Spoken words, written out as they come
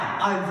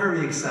I'm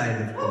very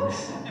excited, of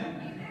course,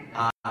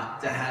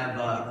 to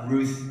have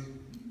Ruth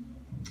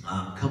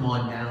come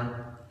on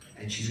down,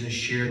 and she's going to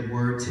share the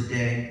word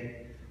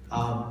today.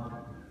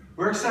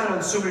 We're excited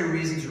on so many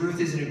reasons.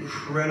 Ruth is an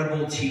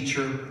incredible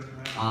teacher.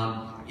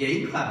 Yeah,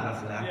 you can clap it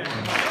up for that. Yeah.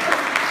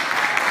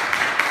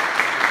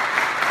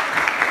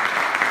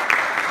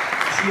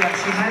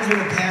 She has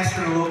been a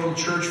pastor in a local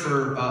church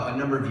for a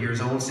number of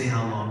years. I won't say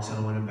how long, so I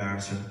don't want to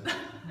embarrass her.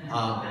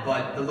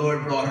 But the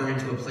Lord brought her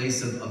into a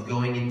place of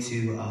going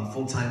into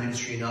full-time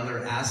ministry and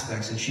other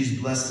aspects, and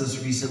she's blessed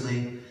us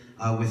recently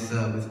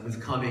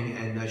with coming,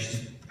 and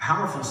she's a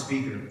powerful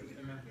speaker,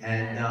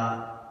 and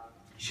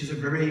she's a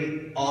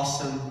very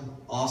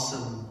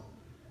awesome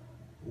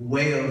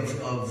way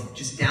of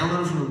just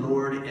downloading from the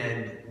Lord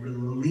and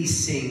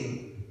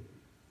releasing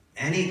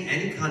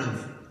any kind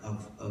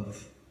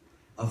of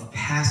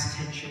past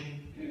tension,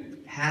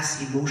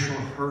 past emotional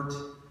hurt,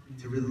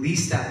 to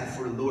release that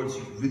before the Lord so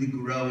you can really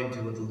grow into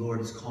what the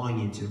Lord is calling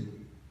you to.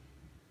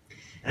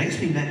 And I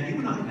guess you and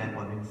I met,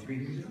 maybe 3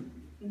 years ago?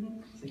 Mm-hmm.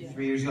 I think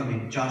 3 years ago. I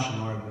mean, Josh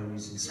and Laura have known me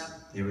since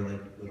they were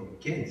like little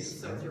kids.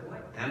 So.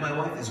 And my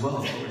wife as well,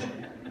 of course.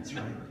 That's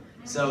right.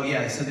 So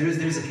yeah, so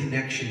there's a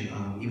connection,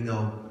 even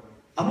though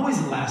I'm always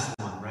the last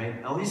one,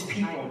 right? All these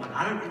people,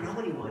 I don't know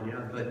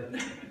anyone,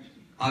 but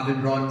I've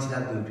been brought into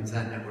that loop, into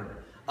that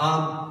network.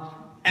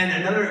 And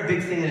another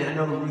big thing, and I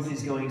know Ruth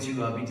is going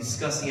to be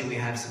discussing it, we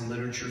have some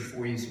literature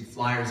for you, some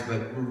flyers, but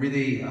we're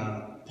really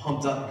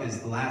pumped up because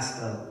the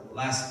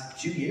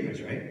last 2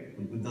 years, right?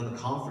 We've done the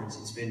conference.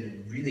 It's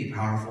been really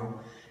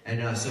powerful.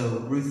 And so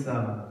Ruth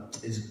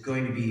is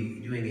going to be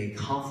doing a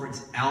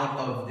conference out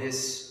of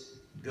this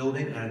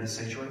building, out of the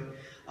sanctuary.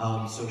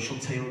 So she'll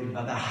tell you a little bit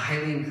about that. I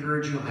highly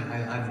encourage you.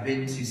 I've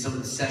been to some of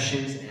the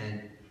sessions,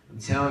 and I'm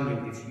telling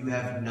you, if you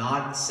have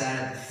not sat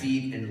at the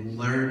feet and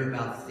learned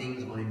about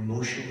things on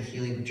emotional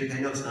healing, I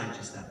know it's not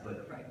just that,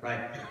 but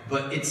right.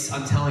 But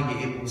I'm telling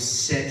you, it will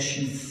set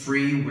you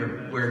free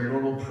where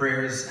normal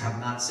prayers have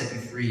not set you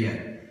free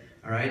yet.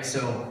 All right.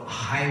 So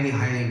highly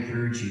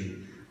encourage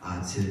you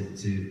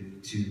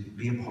to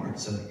be a part.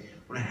 So I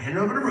want to hand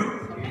it over to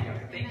Ruth. Here you go.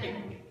 Thank you.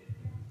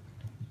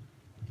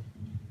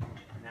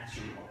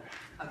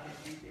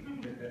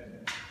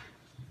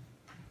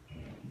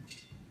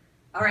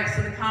 All right,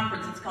 so the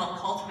conference, it's called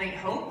Cultivate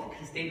Hope,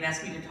 because Dave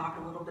asked me to talk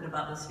a little bit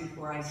about this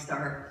before I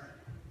start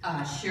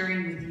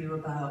sharing with you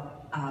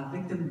about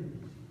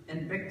victim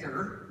and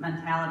victor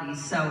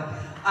mentalities. So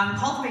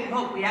Cultivate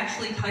Hope, we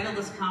actually titled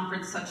this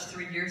conference such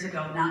 3 years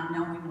ago, not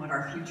knowing what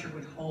our future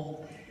would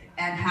hold,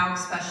 and how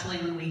especially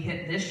when we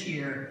hit this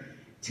year,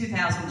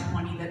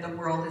 2020, that the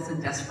world is in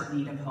desperate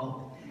need of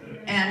hope.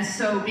 And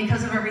so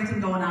because of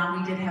everything going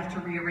on, we did have to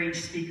rearrange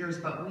speakers,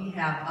 but we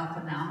have a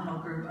phenomenal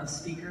group of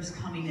speakers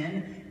coming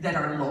in that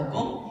are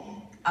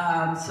local.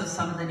 So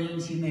some of the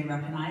names you may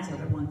recognize,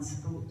 other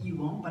ones you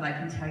won't, but I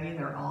can tell you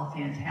they're all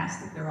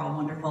fantastic. They're all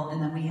wonderful.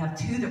 And then we have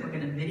 2 that we're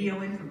going to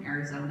video in from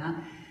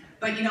Arizona.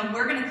 But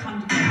we're going to come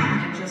together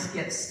and just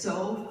get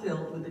so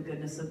filled with the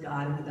goodness of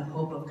God and with the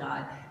hope of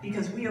God,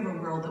 because we have a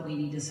world that we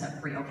need to set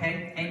free,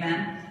 okay?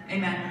 Amen?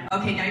 Amen.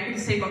 Okay, now you're going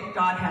to say, but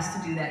God has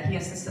to do that. He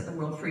has to set the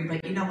world free.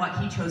 But you know what?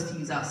 He chose to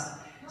use us.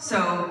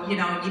 So, you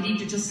need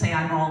to just say,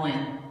 I'm all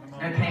in.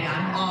 Okay,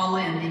 I'm all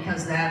in,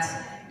 because that's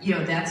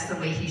the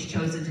way He's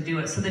chosen to do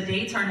it. So the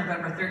dates are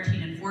November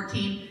 13 and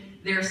 14.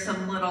 There's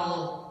some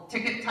little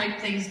ticket type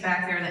things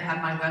back there that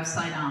have my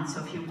website on.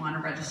 So if you want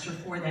to register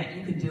for that,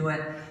 you can do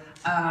it.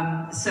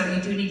 So you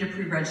do need to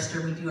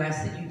pre-register. We do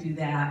ask that you do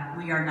that.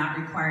 We are not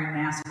requiring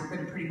masks. We're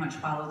going to pretty much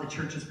follow the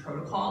church's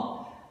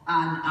protocol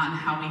on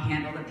how we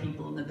handle the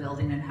people in the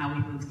building and how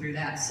we move through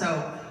that.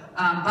 So,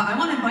 but I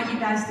want to invite you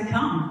guys to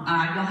come.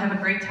 You'll have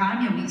a great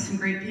time. You'll meet some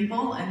great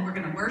people, and we're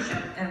going to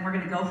worship, and we're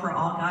going to go for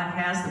all God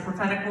has. The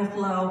prophetic will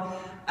flow.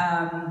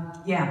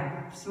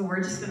 So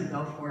we're just going to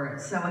go for it.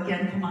 So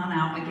again, come on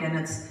out. Again,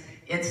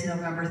 it's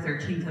November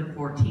 13th and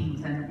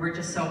 14th, and we're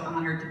just so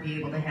honored to be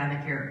able to have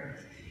it here.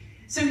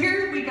 So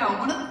here we go.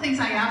 One of the things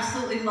I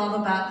absolutely love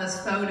about this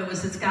photo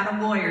is it's got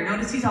a warrior.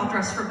 Notice he's all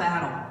dressed for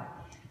battle.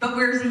 But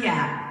where's he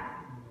at?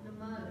 In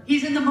the mud.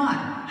 He's in the mud.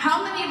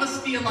 How many of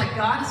us feel like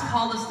God has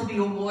called us to be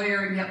a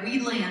warrior, and yet we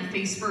land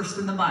face first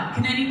in the mud?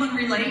 Can anyone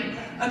relate?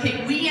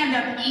 Okay, we end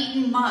up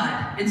eating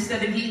mud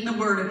instead of eating the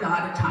Word of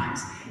God at times.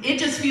 It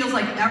just feels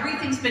like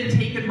everything's been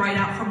taken right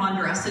out from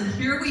under us, and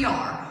here we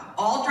are,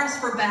 all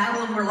dressed for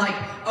battle, and we're like,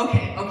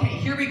 okay,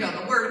 here we go,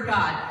 the Word of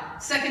God.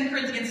 2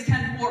 Corinthians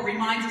 10:4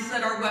 reminds us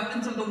that our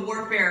weapons of the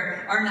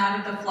warfare are not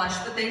of the flesh,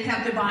 but they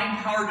have divine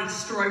power to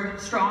destroy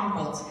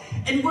strongholds.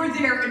 And we're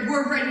there, and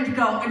we're ready to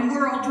go, and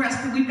we're all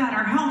dressed, and we've got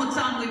our helmets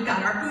on, we've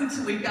got our boots,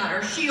 and we've got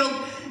our shield,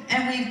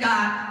 and we've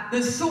got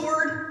the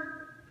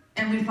sword,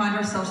 and we find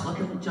ourselves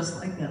looking just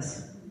like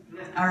this.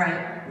 All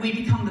right, we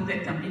become the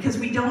victim because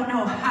we don't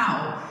know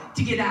how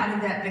to get out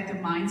of that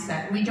victim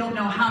mindset, and we don't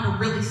know how to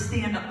really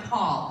stand up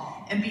tall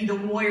and be the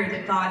warrior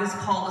that God has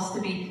called us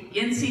to be,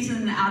 in season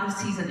and out of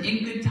season,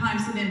 in good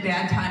times and in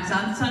bad times,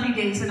 on sunny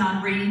days and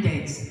on rainy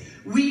days.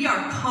 We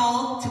are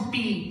called to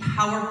be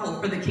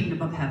powerful for the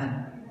kingdom of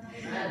heaven.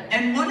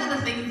 And one of the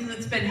things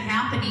that's been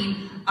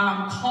happening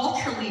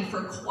culturally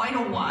for quite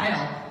a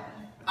while,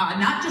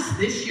 not just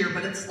this year,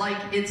 but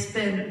it's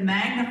been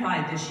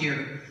magnified this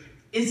year,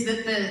 is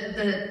that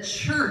the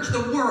church,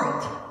 the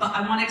world, but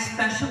I want to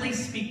especially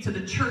speak to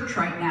the church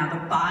right now,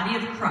 the body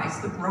of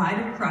Christ, the bride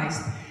of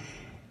Christ,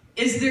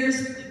 is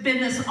there's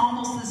been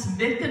almost this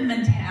victim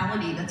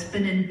mentality that's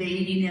been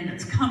invading in.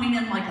 It's coming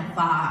in like a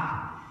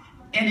fog,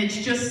 and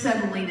it's just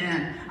settling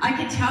in. I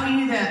can tell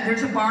you that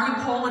there's a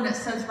Barna poll, and it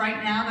says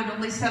right now that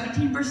only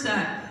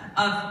 17%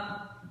 of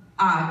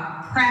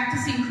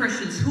practicing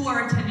Christians who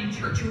are attending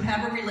church, who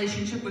have a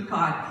relationship with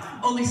God,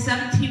 only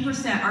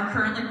 17% are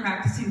currently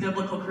practicing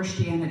biblical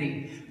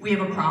Christianity. We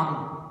have a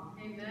problem.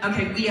 Amen.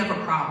 Okay, we have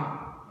a problem.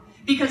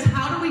 Because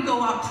how do we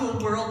go out to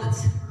a world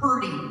that's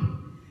hurting,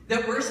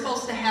 that we're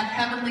supposed to have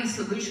heavenly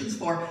solutions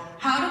for?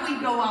 How do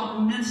we go out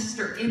and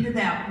minister into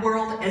that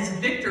world as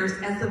victors,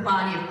 as the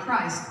body of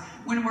Christ,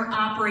 when we're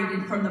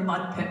operating from the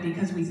mud pit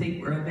because we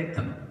think we're a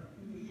victim?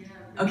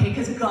 Okay,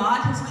 because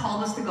God has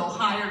called us to go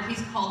higher.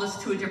 He's called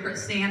us to a different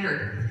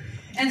standard.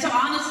 And so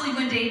honestly,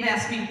 when Dave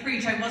asked me to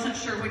preach, I wasn't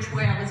sure which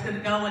way I was going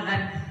to go. And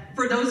then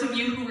for those of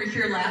you who were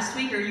here last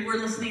week, or you were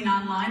listening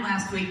online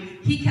last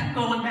week, he kept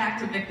going back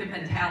to victim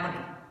mentality.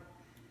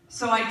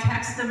 So I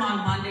texted him on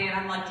Monday, and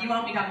I'm like, do you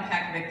want me to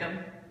unpack victim?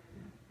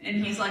 And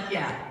he's like,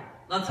 yeah,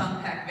 let's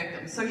unpack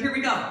victim. So here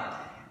we go.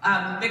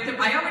 Victim,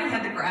 I already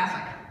had the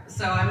graphic.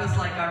 So I was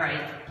like, all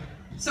right.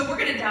 So we're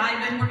going to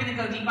dive in. We're going to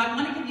go deep. I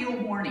want to give you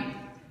a warning.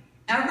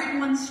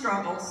 Everyone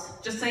struggles.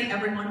 Just say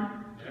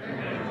everyone.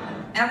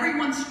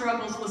 Everyone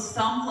struggles with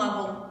some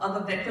level of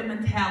a victim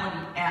mentality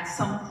at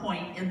some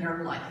point in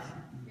their life.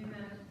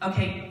 Amen.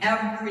 Okay,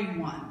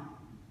 everyone.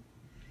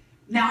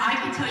 Now, I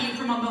can tell you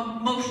from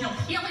an emotional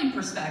healing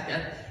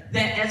perspective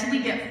that as we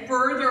get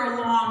further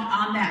along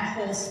on that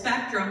whole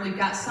spectrum, we've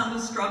got some who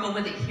struggle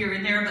with it here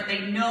and there, but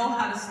they know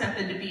how to step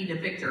into being a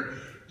victor.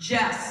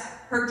 Jess,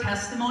 her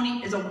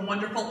testimony is a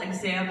wonderful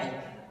example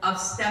of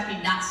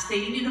stepping, not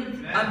staying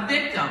a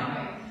victim,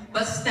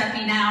 but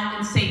stepping out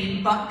and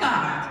saying, but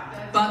God,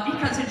 but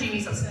because of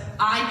Jesus,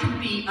 I can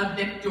be a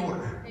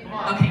victor.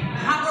 Okay,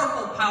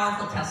 powerful,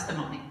 powerful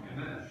testimony.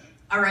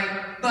 All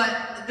right,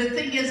 but the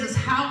thing is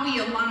how we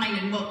align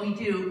in what we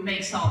do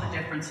makes all the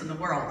difference in the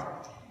world.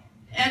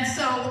 And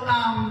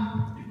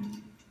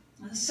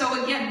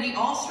so again, we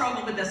all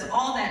struggle with this,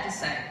 all that to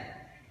say,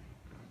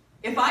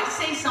 if I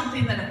say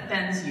something that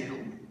offends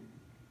you,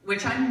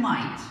 which I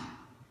might,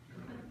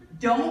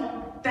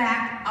 don't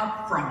back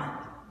up from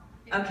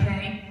it,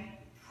 okay?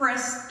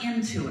 Press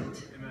into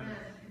it. Amen.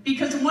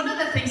 Because one of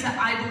the things that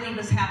I believe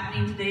is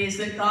happening today is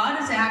that God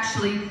is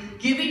actually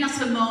giving us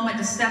a moment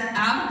to step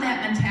out of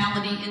that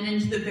mentality and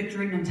into the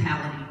victory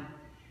mentality.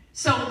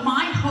 So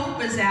my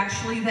hope is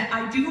actually that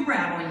I do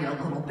rattle you a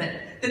little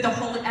bit. That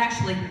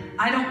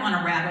I don't want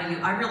to rattle you.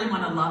 I really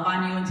want to love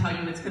on you and tell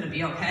you it's going to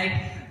be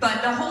okay.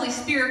 But the Holy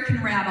Spirit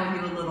can rattle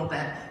you a little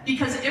bit.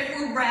 Because if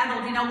we're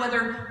rattled,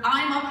 whether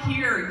I'm up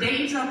here,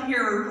 Dave's up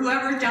here, or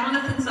whoever,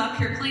 Jonathan's up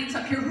here, Clayton's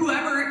up here,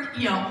 whoever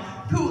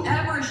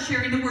is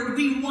sharing the word,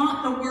 we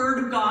want the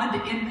word of God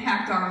to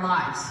impact our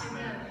lives.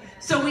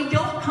 So we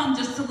don't come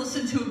just to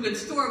listen to a good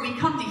story. We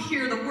come to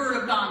hear the word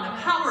of God, and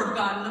the power of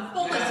God, and the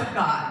fullness of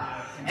God.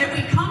 And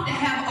we come to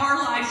have our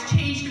lives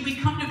changed, and we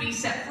come to be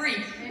set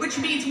free, which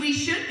means we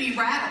should be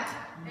rattled.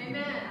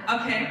 Amen.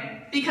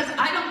 Okay? Because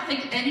I don't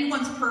think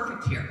anyone's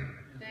perfect here.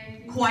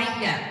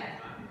 Quite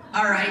yet.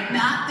 All right?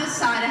 Not this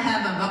side of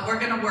heaven, but we're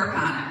going to work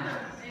on it.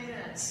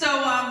 Amen.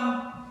 So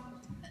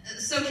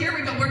here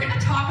we go. We're going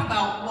to talk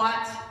about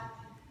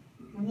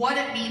what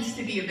it means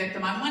to be a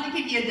victim. I want to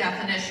give you a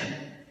definition.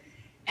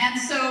 And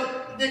so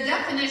the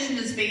definition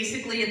is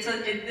basically,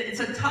 it's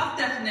a tough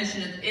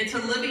definition. It's a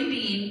living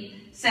being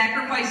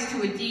sacrificed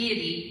to a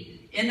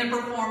deity in the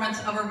performance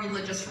of a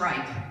religious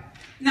rite.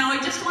 Now,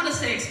 I just want to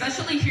say,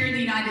 especially here in the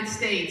United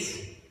States,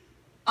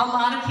 a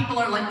lot of people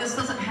are like, this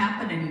doesn't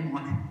happen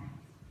anymore.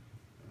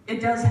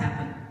 It does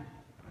happen.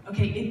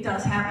 Okay, it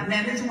does happen.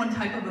 That is one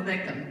type of a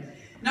victim.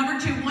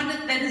 Number two, one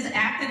that is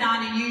acted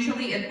on and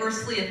usually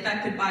adversely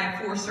affected by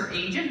a force or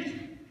agent.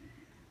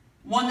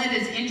 One that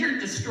is injured,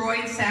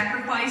 destroyed,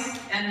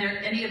 sacrificed, and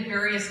any of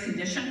various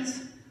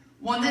conditions.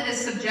 One that is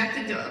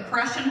subjected to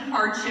oppression,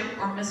 hardship,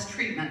 or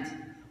mistreatment.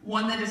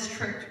 One that is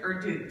tricked or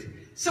duped.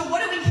 So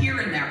what do we hear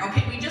in there?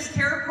 Okay, we just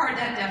tear apart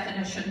that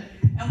definition,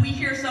 and we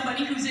hear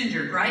somebody who's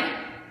injured,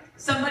 right?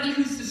 Somebody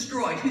who's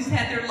destroyed, who's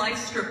had their life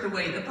stripped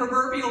away. The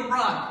proverbial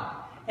rug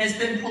has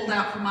been pulled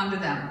out from under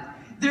them.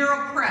 They're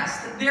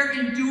oppressed. They're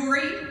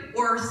enduring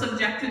or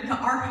subjected to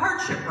our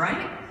hardship,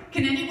 right?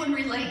 Can anyone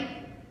relate?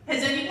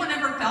 Has anyone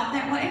ever felt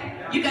that way?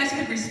 Yeah. You guys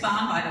could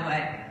respond, by the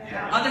way.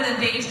 Yeah. Other than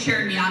Dave's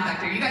cheering me on back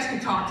there, you guys can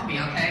talk to me,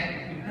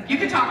 okay? You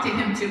can talk to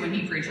him too when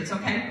he preaches,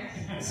 okay?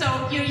 So,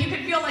 you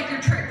can feel like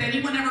you're tricked.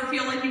 Anyone ever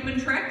feel like you've been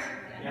tricked?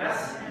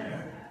 Yes.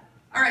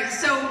 All right,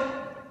 so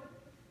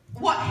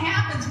what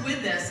happens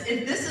with this,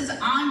 if this is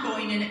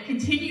ongoing and it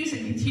continues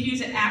and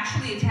continues, it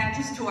actually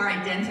attaches to our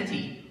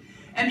identity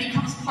and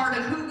becomes part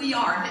of who we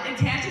are. If it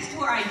attaches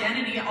to our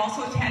identity, it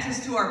also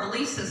attaches to our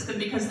belief system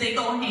because they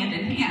go hand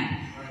in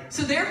hand.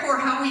 So therefore,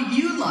 how we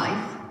view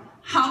life,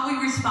 how we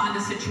respond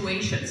to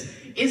situations,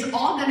 is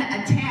all going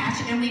to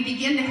attach, and we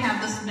begin to have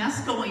this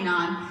mess going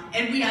on,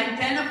 and we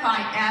identify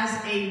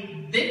as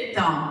a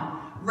victim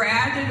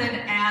rather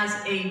than as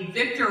a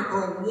victor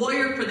or a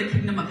warrior for the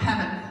kingdom of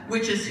heaven,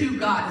 which is who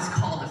God has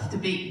called us to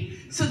be.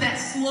 So that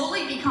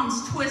slowly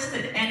becomes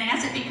twisted, and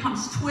as it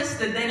becomes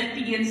twisted, then it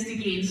begins to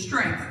gain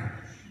strength.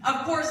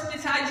 Of course,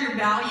 besides your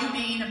value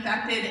being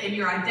affected and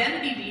your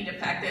identity being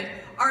affected,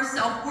 our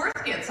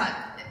self-worth gets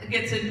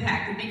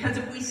impacted, because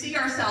if we see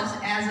ourselves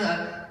as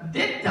a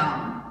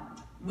victim,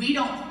 we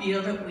don't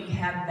feel that we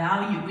have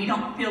value. We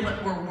don't feel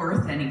that we're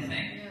worth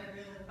anything.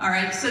 All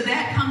right, so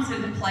that comes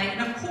into play.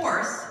 And of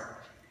course,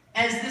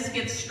 as this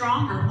gets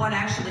stronger, what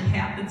actually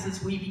happens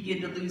is we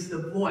begin to lose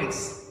the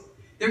voice.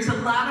 There's a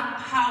lot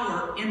of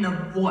power in the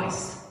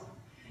voice.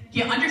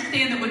 You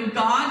understand that when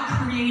God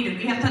created,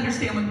 we have to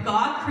understand when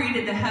God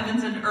created the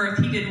heavens and earth,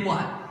 he did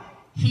what?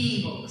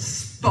 He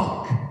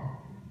spoke.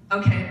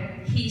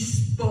 Okay, he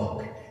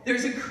spoke.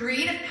 There's a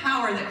creative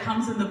power that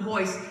comes in the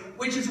voice,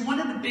 which is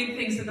one of the big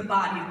things that the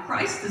body of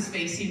Christ is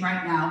facing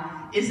right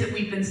now, is that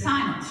we've been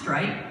silenced,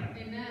 right?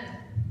 Amen.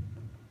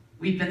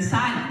 We've been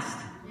silenced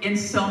in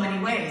so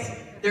many ways.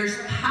 There's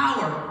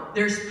power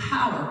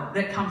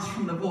that comes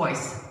from the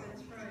voice.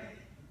 That's right.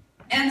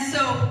 And so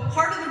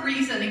part of the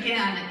reason,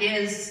 again,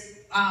 is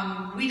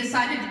we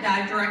decided to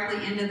dive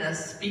directly into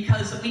this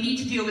because we need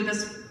to deal with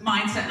this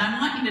mindset. And I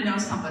want you to know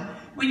something.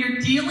 When you're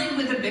dealing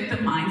with a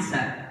victim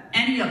mindset,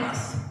 any of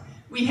us,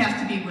 we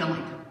have to be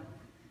willing.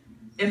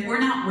 If we're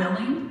not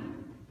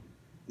willing,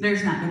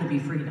 there's not going to be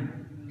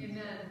freedom.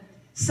 Amen.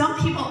 Some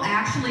people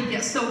actually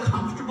get so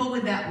comfortable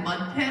with that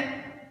mud pit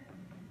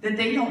that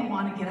they don't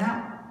want to get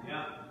out.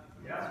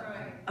 That's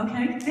right.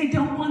 Okay? They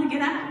don't want to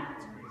get out.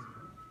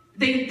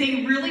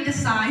 They really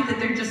decide that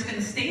they're just going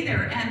to stay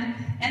there.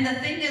 And the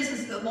thing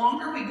is the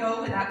longer we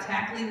go without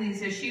tackling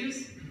these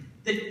issues,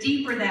 the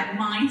deeper that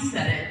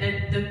mindset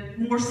is,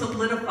 the more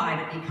solidified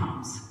it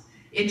becomes.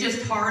 It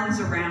just hardens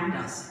around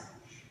us.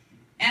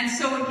 And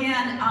so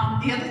again,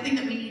 the other thing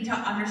that we need to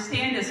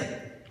understand is,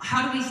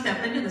 how do we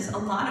step into this? A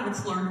lot of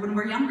it's learned when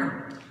we're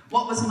younger.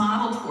 What was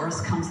modeled for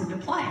us comes into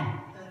play.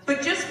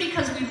 But just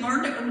because we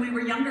learned it when we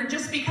were younger,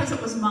 just because it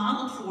was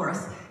modeled for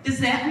us, does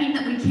that mean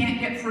that we can't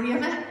get free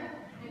of it?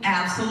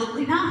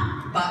 Absolutely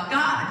not. But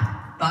God.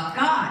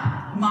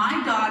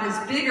 My God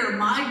is bigger.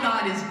 My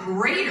God is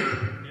greater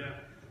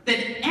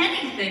than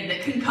anything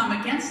that can come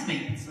against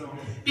me.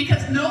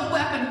 Because no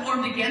weapon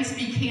formed against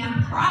me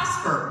can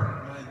prosper.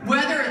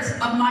 Whether it's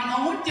of my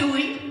own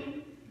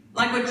doing,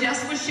 like what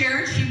Jess was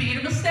sharing, she made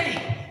a mistake.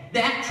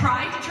 That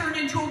tried to turn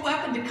into a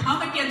weapon to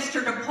come against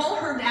her, to pull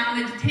her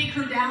down, and to take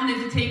her down,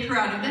 and to take her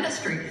out of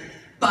ministry.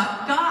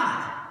 But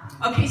God.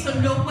 Okay, so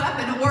no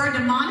weapon or a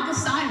demonic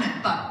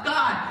assignment, but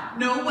God,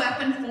 no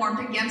weapon formed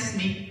against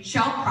me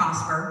shall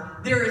prosper.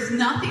 There is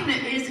nothing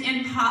that is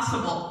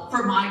impossible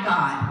for my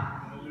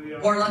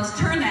God. Or let's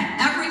turn that.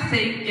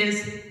 Everything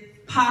is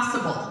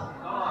possible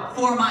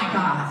for my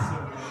God.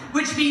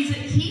 Which means that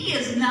he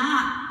is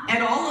not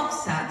at all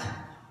upset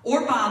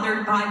or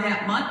bothered by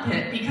that mud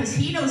pit, because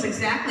he knows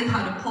exactly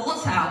how to pull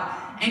us out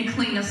and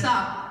clean us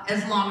up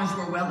as long as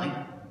we're willing.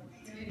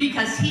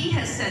 Because he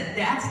has said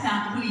that's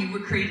not who you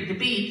were created to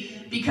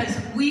be, because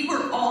we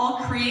were all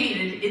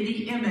created in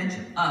the image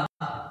of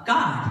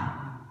God.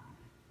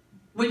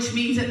 Which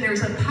means that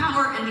there's a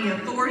power and the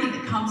authority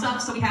that comes up,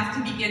 so we have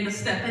to begin to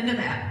step into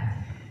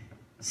that.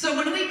 So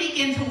when we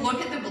begin to look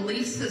at the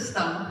belief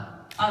system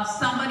of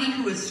somebody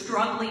who is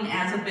struggling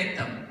as a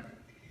victim,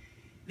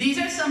 these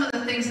are some of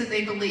the things that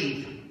they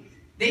believe.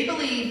 They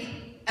believe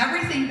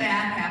everything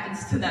bad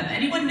happens to them.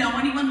 Anyone know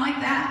anyone like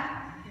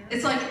that?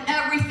 It's like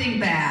everything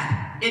bad.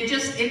 It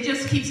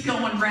just keeps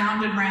going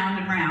round and round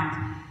and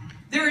round.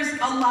 There's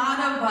a lot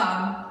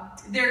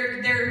of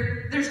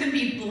there's going to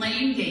be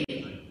blame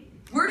game.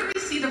 Where do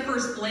we see the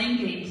first blame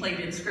game played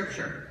in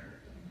Scripture?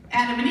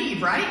 Adam and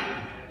Eve, right?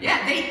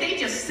 Yeah, they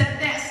just set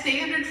that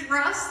standard for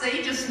us.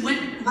 They just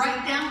went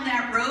right down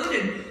that road,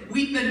 and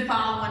we've been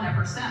following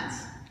ever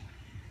since.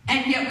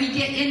 And yet we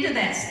get into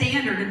that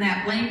standard and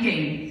that blame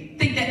game,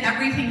 think that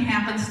everything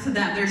happens to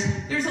them.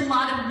 There's a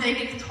lot of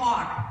negative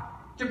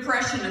talk,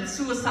 depression, and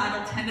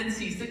suicidal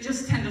tendencies that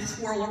just tend to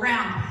swirl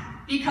around,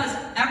 because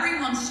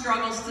everyone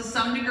struggles to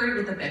some degree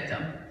with the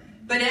victim.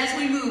 But as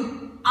we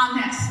move on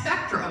that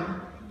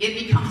spectrum,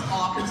 it becomes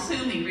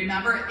all-consuming.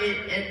 Remember,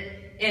 it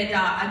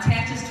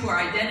attaches to our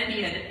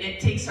identity, and it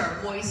takes our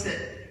voice.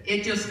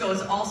 It just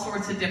goes all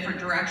sorts of different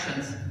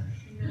directions.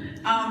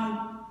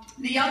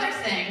 The other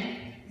thing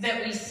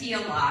that we see a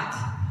lot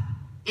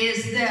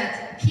is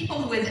that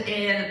people with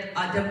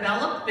a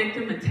developed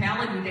victim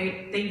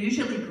mentality, they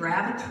usually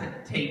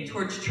gravitate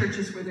towards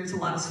churches where there's a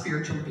lot of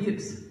spiritual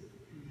abuse.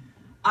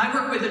 I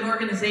work with an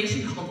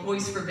organization called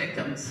Voice for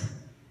Victims,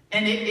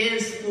 and it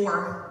is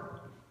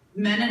for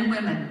men and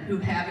women who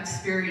have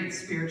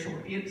experienced spiritual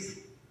abuse.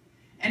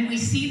 And we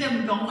see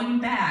them going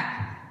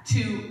back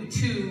to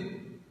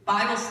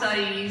Bible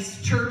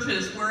studies,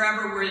 churches,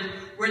 wherever,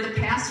 where the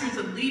pastors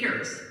and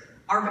leaders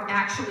are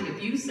actually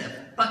abusive.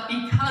 But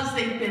because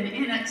they've been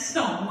in it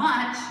so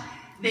much,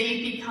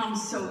 they've become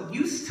so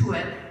used to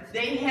it,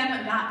 they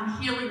haven't gotten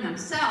healing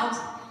themselves.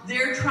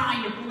 They're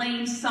trying to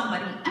blame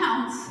somebody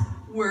else.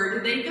 Where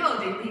do they go?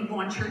 They leave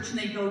one church and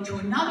they go to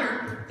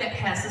another that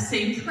has the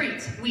same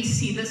traits. We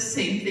see the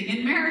same thing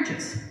in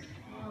marriages.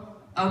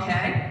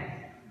 Okay?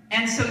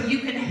 And so you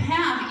can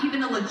have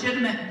even a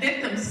legitimate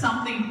victim,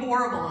 something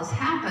horrible has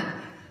happened,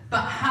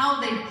 but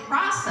how they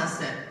process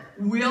it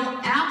will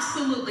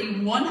absolutely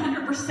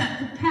 100%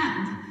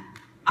 depend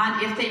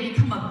on if they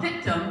become a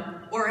victim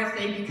or if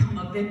they become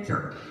a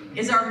victor.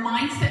 Is our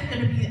mindset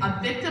going to be a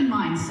victim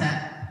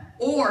mindset,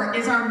 or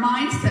is our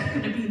mindset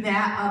going to be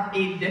that of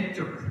a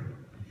victor?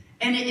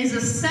 And it is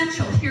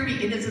essential, hear me,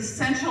 it is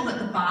essential that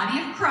the body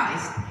of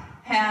Christ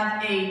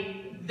have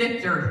a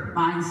victor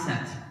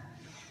mindset.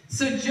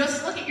 So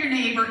just look at your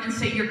neighbor and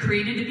say, you're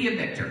created to be a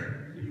victor.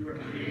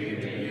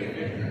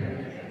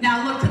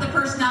 Now look to the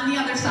person on the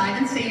other side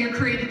and say, you're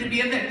created to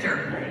be a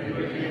victor.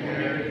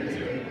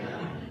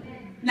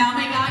 Now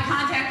make eye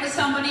contact with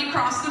somebody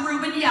across the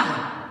room and yell it.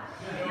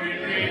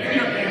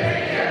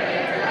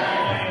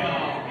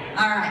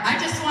 All right, I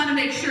just want to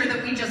make sure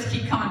that we just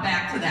keep coming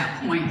back to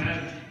that point.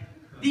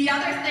 The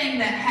other thing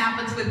that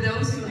happens with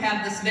those who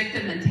have this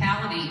victim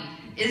mentality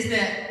is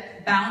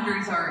that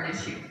boundaries are an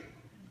issue.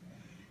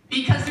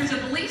 Because there's a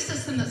belief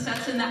system that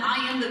sets in that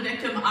I am the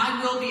victim,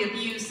 I will be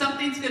abused,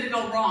 something's going to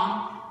go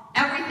wrong,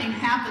 everything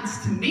happens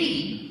to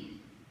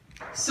me,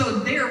 so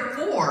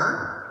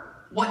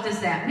therefore, what does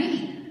that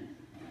mean?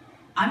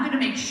 I'm going to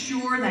make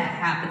sure that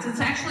happens. It's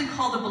actually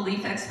called a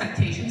belief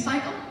expectation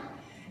cycle.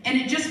 And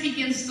it just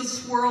begins to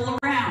swirl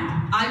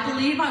around. I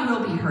believe I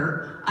will be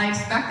hurt. I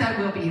expect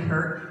I will be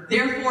hurt.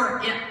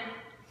 Therefore,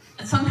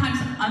 sometimes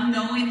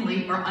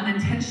unknowingly or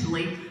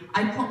unintentionally,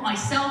 I put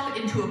myself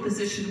into a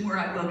position where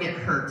I will get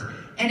hurt.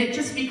 And it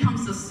just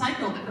becomes a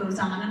cycle that goes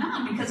on and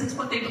on because it's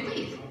what they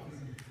believe.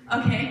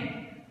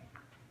 Okay?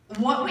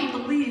 What we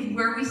believe,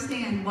 where we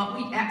stand, what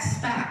we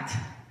expect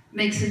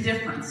makes a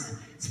difference.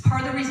 It's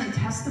part of the reason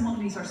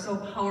testimonies are so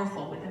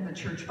powerful within the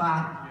church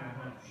body.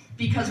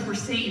 Because we're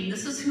saying,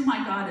 this is who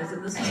my God is,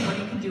 and this is what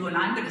he can do, and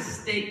I'm going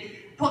to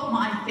put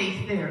my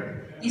faith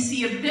there. You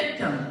see, a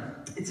victim,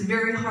 it's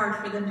very hard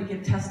for them to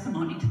give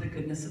testimony to the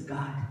goodness of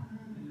God.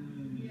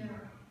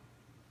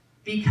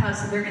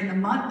 Because they're in the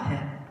mud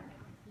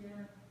pit.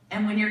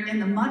 And when you're in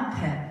the mud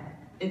pit,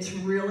 it's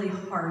really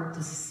hard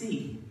to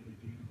see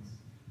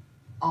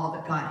all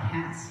that God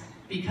has,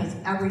 because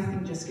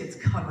everything just gets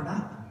covered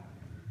up.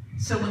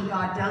 So when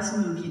God does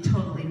move, you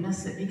totally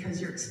miss it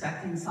because you're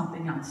expecting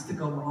something else to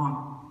go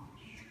wrong.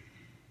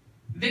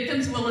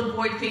 Victims will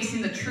avoid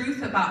facing the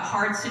truth about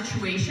hard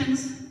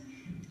situations,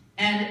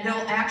 and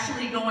they'll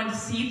actually go and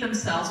deceive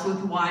themselves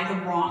with why the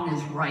wrong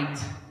is right.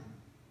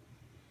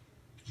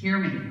 Hear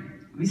me.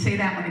 Let me say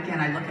that one again.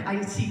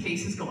 I see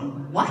faces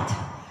going, what?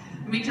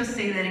 Let me just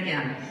say that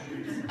again.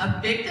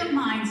 A victim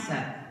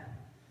mindset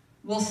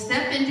will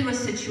step into a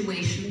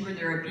situation where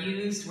they're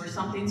abused, where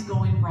something's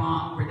going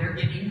wrong, where they're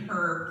getting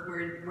hurt,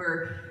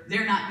 where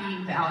they're not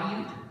being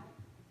valued.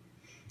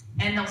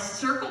 And they'll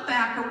circle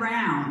back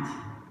around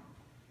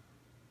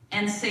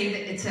and say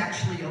that it's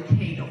actually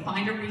okay. They'll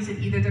find a reason.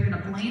 Either they're going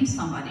to blame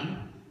somebody,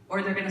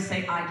 or they're going to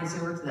say, I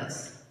deserve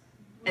this.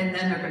 And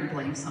then they're going to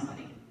blame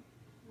somebody.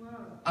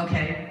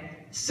 Okay?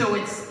 So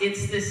it's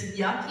this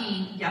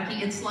yucky,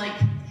 it's like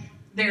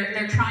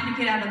they're trying to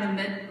get out of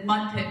the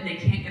mud pit and they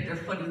can't get their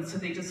footing, so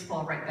they just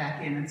fall right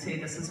back in and say,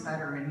 this is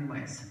better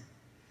anyways.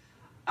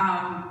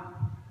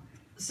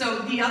 So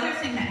the other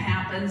thing that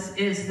happens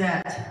is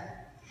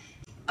that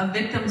a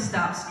victim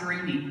stops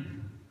dreaming.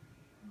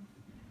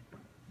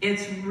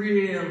 It's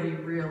really,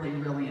 really,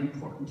 really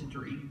important to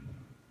dream.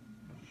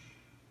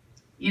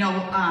 You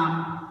know,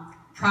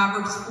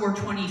 Proverbs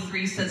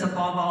 4:23 says,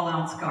 above all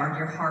else, guard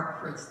your heart,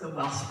 for it's the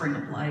wellspring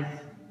of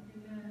life.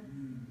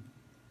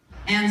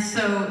 And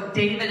so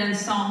David in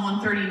Psalm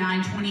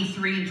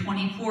 139:23 and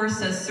 24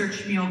 says,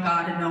 search me, O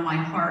God, and know my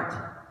heart.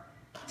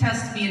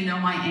 Test me and know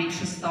my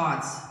anxious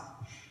thoughts.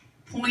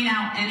 Point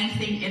out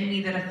anything in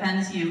me that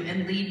offends you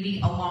and lead me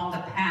along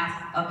the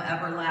path of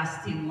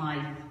everlasting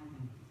life.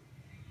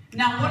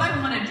 Now, what I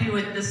want to do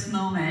at this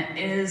moment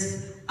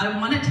is I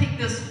want to take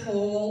this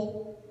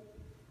whole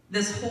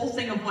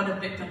thing of what a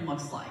victim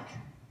looks like.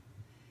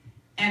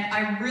 And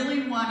I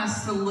really want to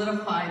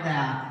solidify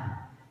that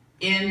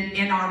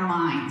in our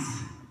minds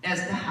as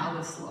to how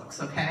this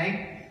looks,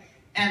 okay?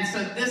 And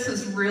so this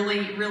is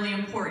really, really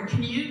important.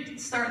 Can you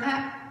start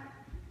that?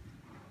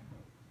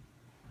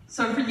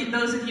 So for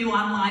those of you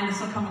online,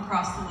 this will come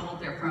across a little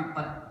different,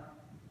 but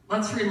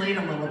let's relate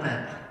a little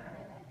bit.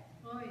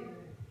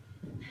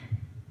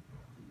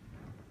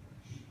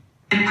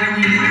 And I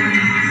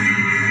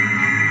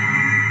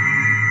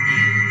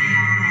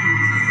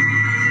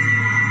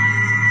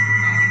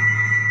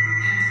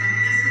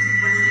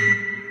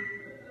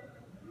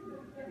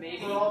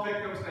We're all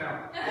victims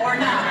now. or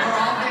not, we're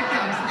all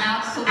victims,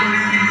 absolutely.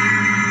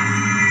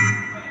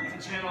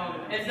 It's a channel.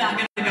 It's not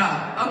going to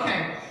go.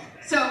 Okay.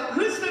 So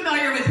who's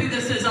familiar with who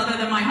this is other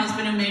than my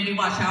husband who made me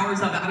watch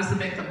hours of it? I was a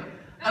victim.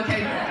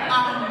 Okay.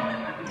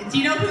 Do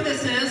you know who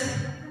this is?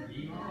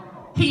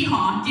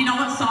 Hee-haw. Do you know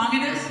what song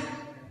it is?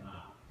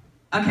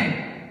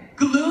 Okay.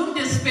 Gloom,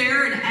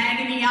 despair, and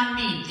agony on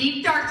me.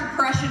 Deep, dark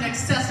depression,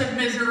 excessive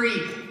misery.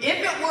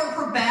 If it were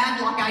for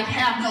bad luck, I'd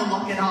have no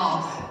luck at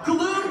all.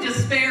 Gloom,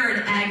 despair,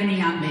 and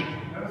agony on me.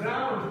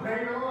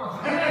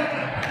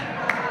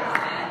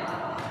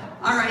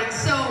 All right,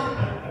 so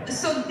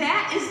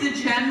that is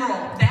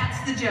that's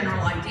the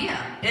general idea.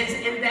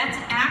 That's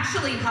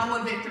actually how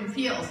a victim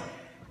feels.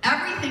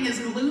 Everything is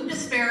gloom,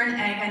 despair, and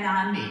agony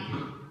on me.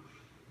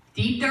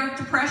 Deep, dark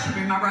depression.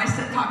 Remember I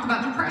talked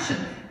about depression.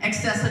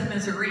 Excessive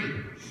misery.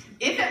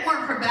 If it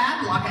weren't for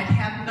bad luck, I'd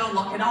have no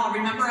luck at all.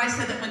 Remember I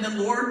said that when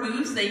the Lord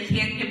moves, they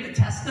can't give the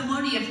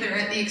testimony if they're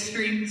at the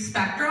extreme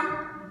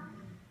spectrum?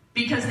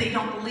 Because they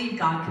don't believe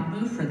God can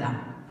move for them.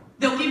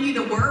 They'll give you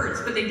the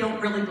words, but they don't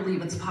really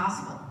believe it's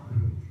possible.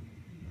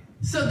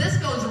 So this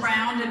goes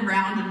round and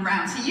round and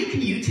round. So you can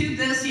YouTube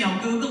this,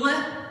 Google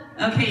it.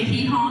 Okay,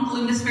 hee-haw,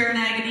 gloom, despair, and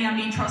agony on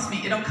me. Trust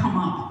me, it'll come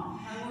up.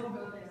 I will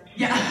go there.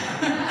 Yeah.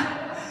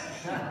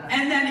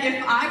 And then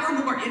if I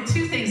were more,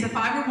 two things, if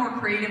I were more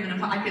creative and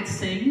if I could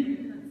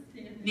sing,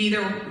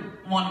 neither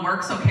one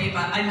works, okay,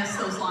 but I miss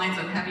those lines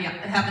of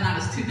heaven. I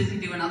was too busy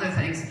doing other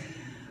things.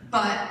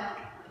 But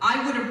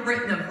I would have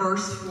written a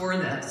verse for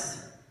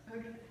this,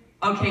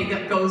 okay,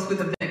 that goes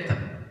with a victim.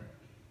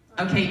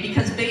 Okay,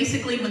 because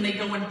basically when they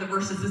go into the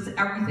verses, it's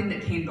everything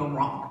that can go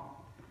wrong.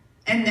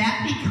 And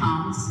that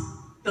becomes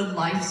the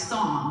life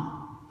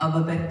song of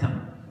a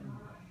victim.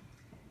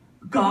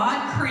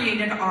 God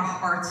created our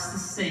hearts to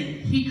sing.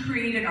 He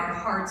created our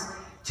hearts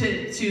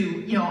to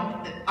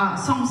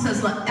Psalm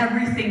says, let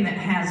everything that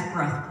has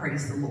breath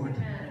praise the Lord.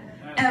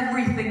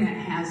 Everything that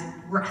has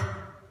breath.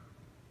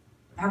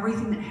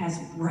 Everything that has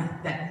breath,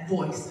 that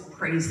voice,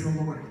 praise the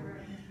Lord.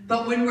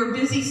 But when we're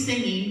busy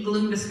singing,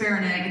 gloom, despair,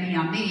 and agony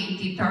on me,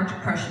 deep, dark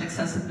depression,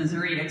 excessive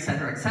misery,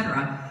 etc.,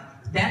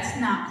 that's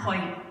not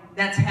quite,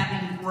 that's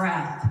having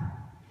breath,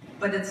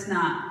 but it's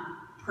not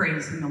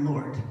praising the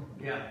Lord.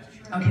 Yeah.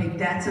 Okay,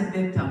 that's a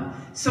victim.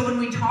 So when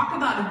we talk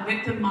about a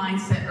victim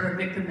mindset or a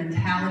victim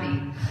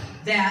mentality,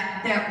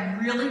 that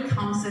really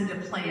comes into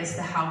play as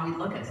to how we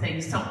look at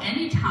things. So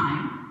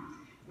anytime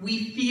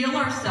we feel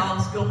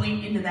ourselves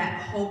going into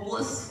that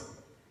hopeless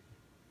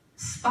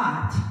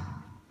spot,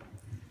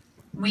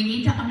 we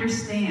need to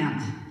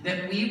understand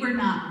that we were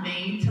not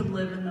made to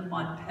live in the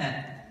mud pit.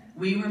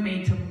 We were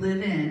made to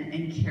live in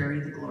and carry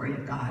the glory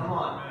of God. Come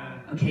on,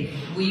 man. Okay,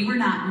 we were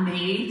not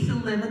made to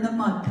live in the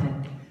mud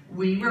pit.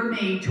 We were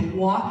made to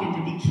walk and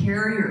to be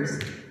carriers,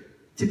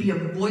 to be a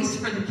voice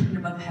for the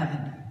kingdom of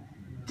heaven,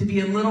 to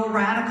be a little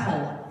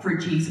radical for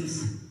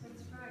Jesus,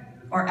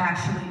 or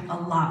actually a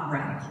lot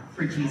radical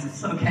for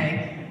Jesus,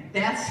 okay?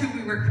 That's who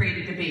we were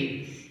created to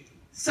be.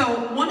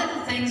 So one of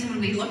the things when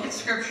we look at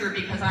Scripture,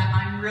 because I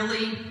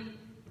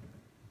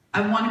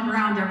want to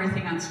ground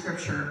everything on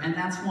Scripture, and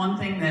that's one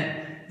thing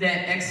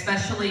that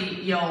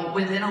especially,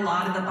 within a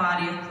lot of the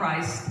body of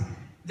Christ,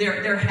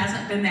 there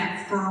hasn't been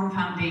that firm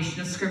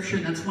foundation of Scripture.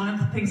 And that's one of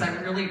the things I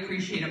really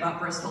appreciate about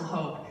Bristol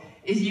Hope,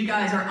 is you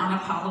guys are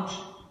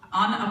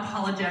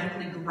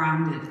unapologetically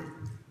grounded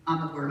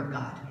on the Word of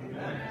God.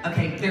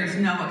 Okay, there's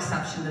no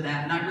exception to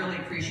that, and I really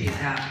appreciate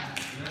that.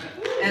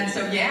 And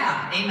so,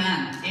 yeah,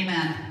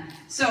 amen.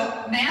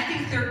 So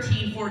Matthew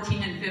 13,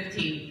 14, and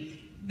 15.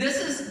 This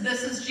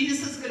is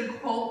Jesus is going to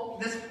quote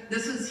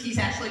this. He's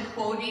actually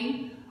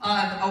quoting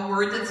a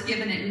word that's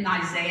given in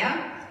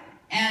Isaiah.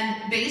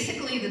 And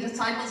basically, the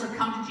disciples have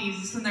come to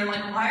Jesus, and they're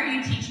like, why are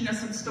you teaching us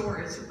some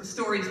stories?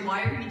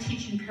 Why are you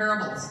teaching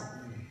parables?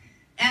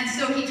 And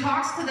so he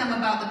talks to them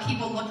about the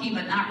people looking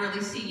but not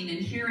really seeing, and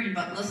hearing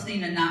but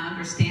listening and not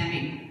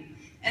understanding.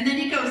 And then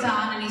he goes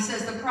on and he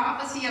says, the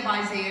prophecy of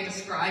Isaiah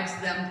describes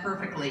them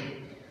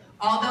perfectly.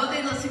 Although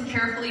they listen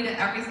carefully to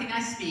everything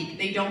I speak,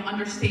 they don't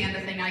understand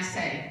a thing I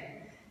say.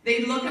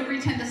 They look and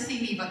pretend to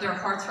see me, but their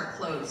hearts are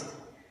closed.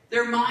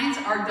 Their minds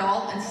are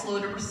dull and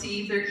slow to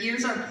perceive. Their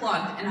ears are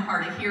plugged and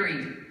hard of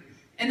hearing.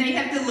 And they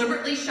have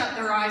deliberately shut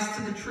their eyes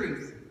to the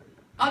truth.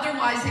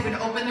 Otherwise, they would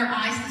open their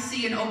eyes to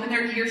see, and open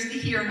their ears to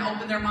hear, and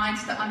open their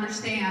minds to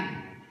understand.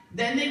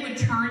 Then they would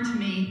turn to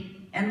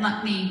me and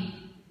let me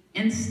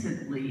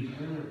instantly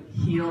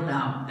heal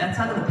them. That's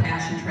out of the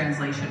Passion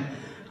Translation.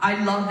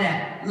 I love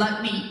that.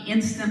 Let me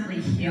instantly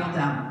heal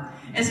them.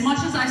 As much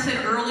as I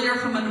said earlier,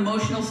 from an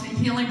emotional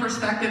healing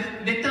perspective,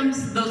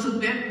 victims, those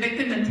with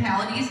victim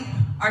mentalities,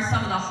 are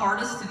some of the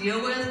hardest to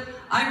deal with.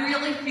 I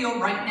really feel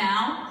right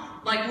now,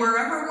 like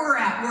wherever we're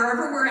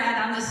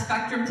at on the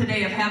spectrum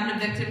today of having a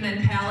victim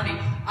mentality,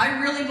 I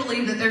really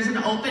believe that there's an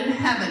open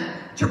heaven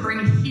to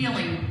bring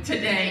healing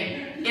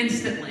today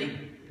instantly.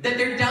 That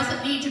there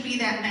doesn't need to be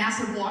that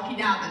massive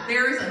walking out, that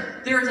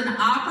there is an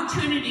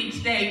opportunity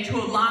today to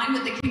align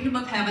with the kingdom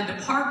of heaven, to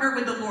partner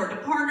with the Lord, to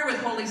partner with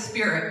Holy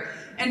Spirit,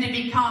 and to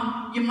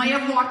become, you may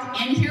have walked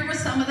in here with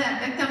some of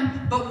that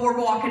victim, but we're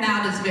walking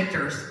out as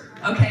victors.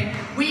 Okay,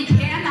 we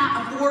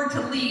cannot afford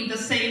to leave the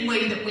same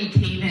way that we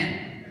came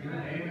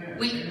in.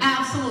 We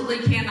absolutely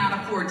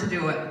cannot afford to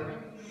do it.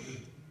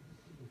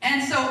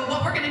 And so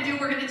what we're going to do,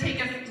 we're going to take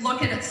a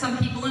look at some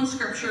people in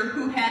Scripture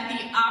who had the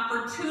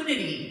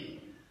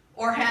opportunity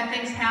or had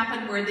things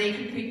happen where they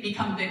could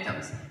become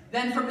victims.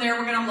 Then from there,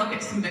 we're going to look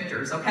at some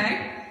victors,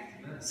 okay?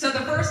 So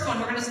the first one,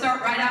 we're going to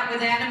start right out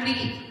with Adam and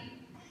Eve.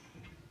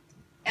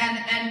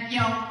 And you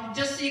know,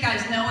 just so you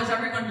guys know, as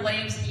everyone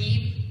blames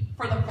Eve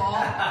for the fall,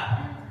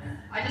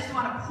 I just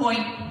want to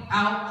point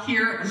out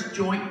here, it was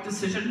joint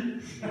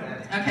decision.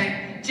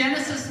 Okay,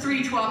 Genesis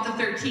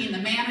 3:12-13, the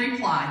man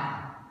replied,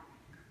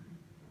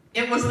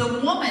 "It was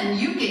the woman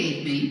you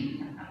gave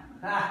me."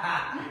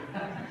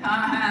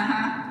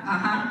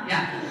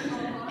 Yeah.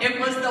 "It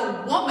was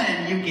the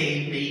woman you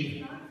gave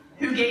me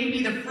who gave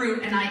me the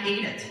fruit, and I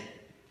ate it.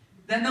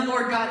 Then the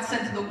Lord God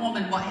said to the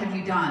woman, 'What have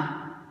you done?'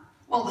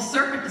 'Well, the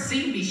serpent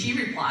deceived me,' she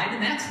replied,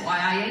 'and that's why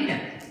I ate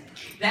it.'"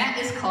 That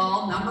is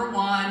called, number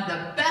one,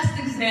 the best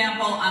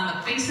example on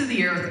the face of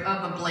the earth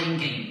of a blame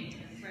game.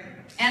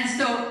 And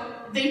so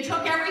they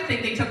took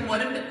everything. They took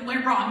what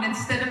went wrong.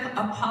 Instead of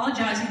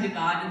apologizing to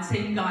God and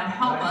saying, "God,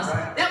 help us,"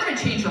 that would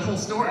have changed the whole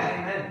story.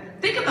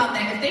 Think about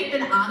that. If they'd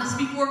been honest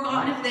before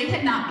God, if they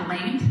had not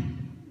blamed,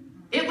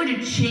 it would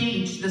have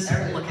changed this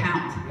whole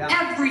account.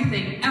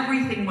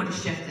 Everything would have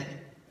shifted.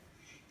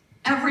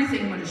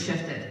 Everything would have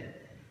shifted.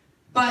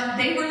 But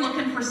they were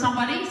looking for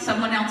someone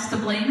else to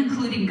blame,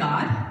 including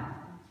God.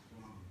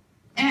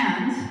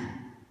 And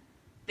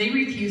they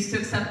refused to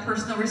accept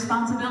personal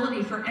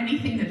responsibility for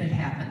anything that had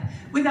happened.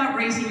 Without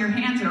raising your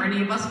hands, are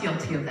any of us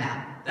guilty of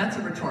that? That's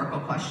a rhetorical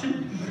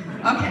question.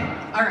 Okay,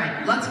 all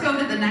right, let's go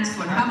to the next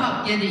one. How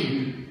about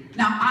Gideon?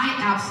 Now, I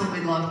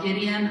absolutely love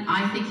Gideon.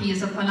 I think he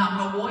is a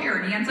phenomenal warrior,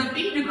 and he ends up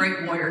being a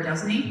great warrior,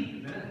 doesn't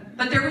he?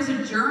 But there was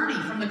a journey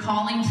from the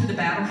calling to the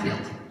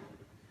battlefield.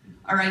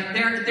 All right,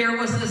 there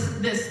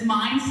was this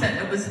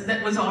mindset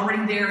that was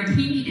already there, and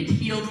he needed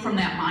healed from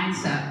that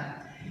mindset.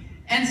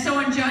 And so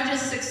in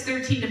Judges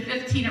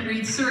 6:13-15, it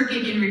reads, "Sir,"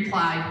 Gideon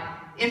replied,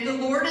 "if the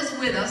Lord is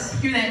with us,"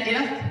 hear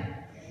that,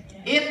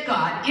 if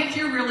God, if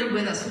you're really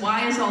with us, why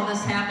has all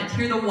this happened?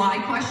 Hear the why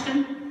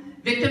question?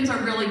 Victims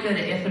are really good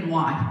at if and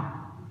why.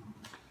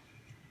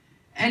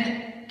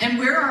 And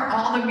where are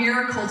all the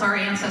miracles our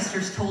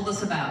ancestors told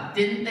us about?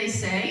 Didn't they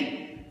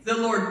say, "The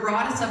Lord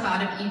brought us up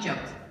out of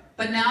Egypt,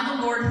 but now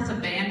the Lord has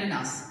abandoned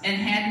us and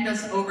handed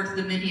us over to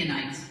the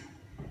Midianites"?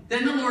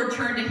 Then the Lord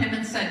turned to him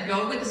and said,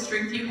 "Go with the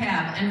strength you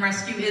have and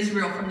rescue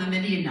Israel from the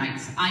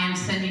Midianites. I am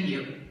sending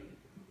you."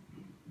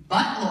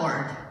 "But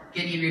Lord,"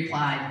 Gideon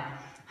replied,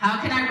 "how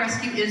can I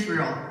rescue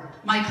Israel?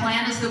 My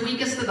clan is the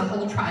weakest of the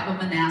whole tribe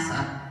of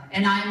Manasseh,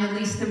 and I am the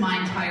least of my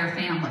entire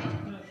family."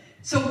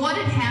 So what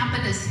had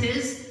happened is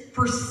his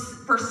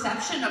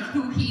perception of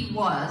who he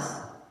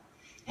was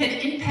had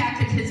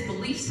impacted his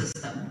belief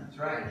system. That's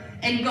right.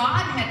 And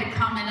God had to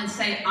come in and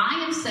say,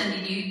 "I am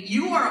sending you.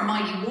 You are a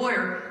mighty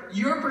warrior.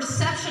 Your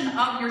perception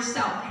of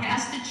yourself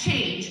has to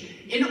change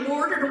in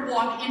order to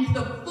walk into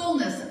the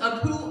fullness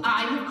of who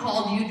I have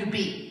called you to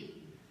be."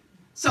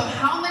 So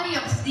how many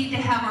of us need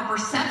to have our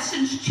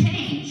perceptions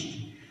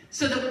changed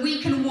so that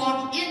we can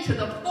walk into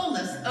the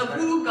fullness of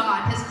who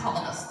God has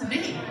called us to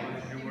be?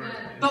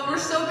 But we're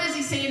so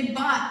busy saying,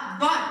 but,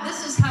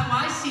 this is how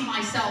I see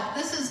myself.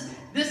 This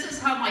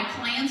is how my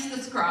clans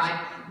describe.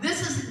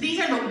 These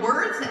are the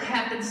words that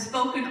have been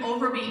spoken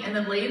over me and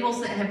the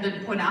labels that have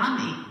been put on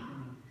me.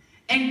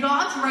 And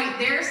God's right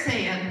there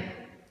saying,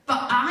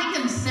 "But I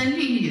am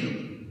sending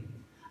you.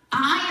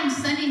 I am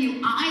sending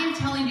you. I am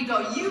telling you to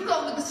go. You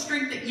go with the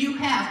strength that you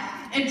have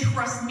and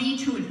trust me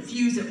to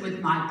infuse it with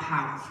my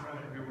power."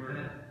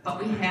 But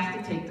we have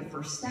to take the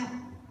first step.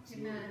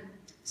 Amen.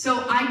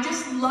 So I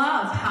just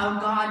love how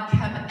God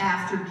kept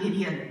after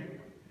Gideon.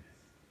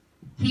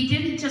 He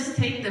didn't just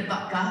take the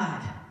 "but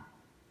God."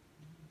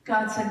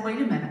 God said,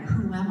 "Wait a minute,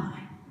 who am I?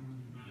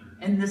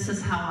 And this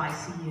is how I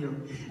see you."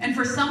 And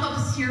for some of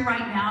us here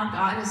right now,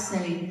 God is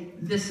saying,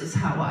 "This is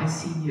how I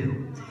see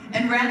you."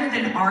 And rather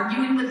than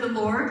arguing with the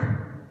Lord,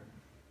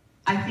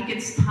 I think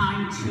it's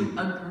time to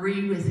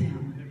agree with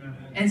him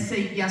and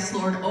say, "Yes,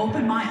 Lord,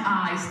 open my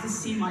eyes to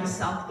see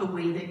myself the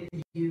way that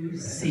you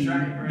see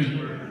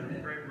me."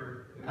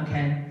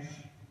 Okay?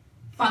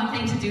 Fun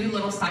thing to do,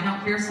 little side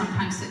note here,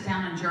 sometimes sit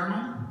down and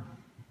journal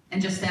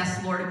and just ask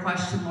the Lord a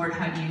question. "Lord,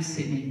 how do you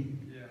see me?"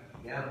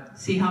 Yeah.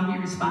 See how he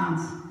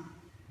responds.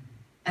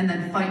 And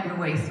then fight your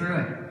way through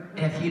it.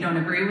 If you don't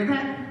agree with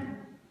it,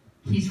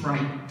 he's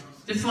right.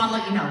 Just want to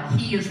let you know,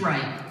 he is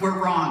right. We're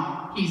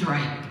wrong. He's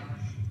right.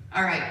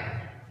 All right.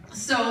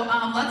 So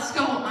let's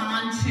go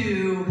on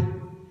to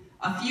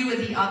a few of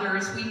the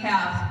others. We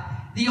have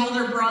the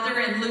older brother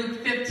in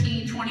Luke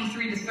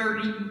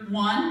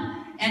 15:23-31.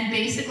 And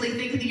basically,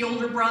 think of the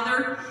older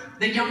brother.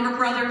 The younger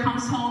brother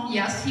comes home.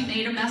 Yes, he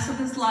made a mess of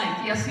his life.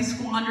 Yes, he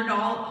squandered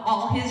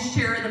all his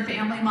share of the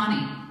family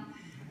money.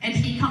 And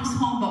he comes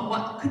home, but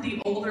what could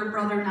the older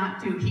brother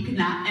not do? He could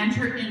not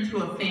enter into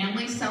a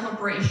family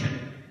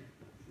celebration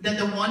that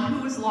the one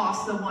who was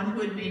lost, the one who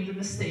had made the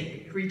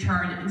mistake,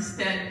 returned.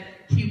 Instead,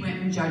 he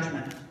went in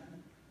judgment.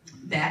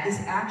 That is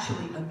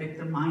actually a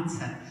victim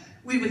mindset.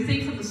 We would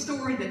think from the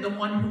story that the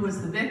one who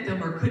was the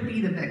victim, or could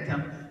be the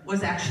victim,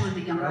 was actually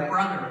the younger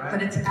brother.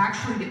 But it's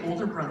actually the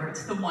older brother.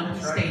 It's the one who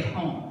stayed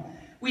home.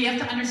 We have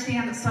to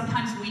understand that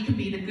sometimes we can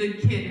be the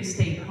good kid who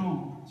stayed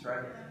home. That's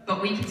right.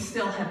 But we can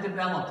still have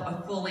developed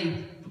a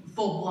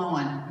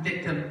full-blown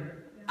victim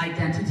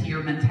identity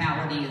or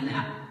mentality in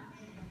that.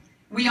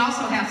 We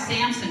also have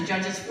Samson,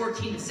 Judges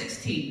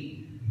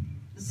 14-16.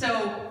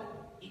 So,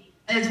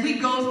 as we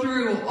go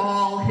through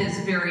all his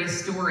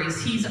various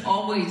stories, he's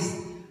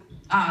always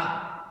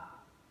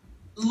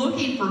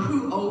looking for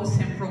who owes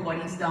him for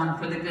what he's done,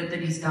 for the good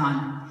that he's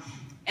done.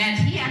 And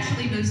he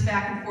actually moves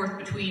back and forth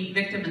between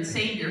victim and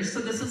savior. So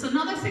this is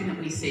another thing that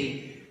we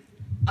see.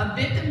 A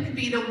victim could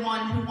be the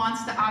one who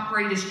wants to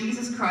operate as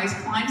Jesus Christ,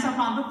 climbs up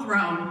on the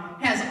throne,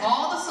 has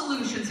all the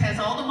solutions, has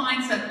all the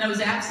mindset, knows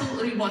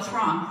absolutely what's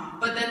wrong,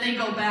 but then they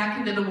go back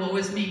into the woe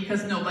is me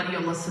because nobody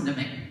will listen to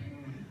me.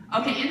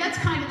 Okay, and that's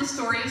kind of the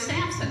story of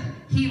Samson.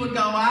 He would go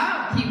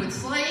out, he would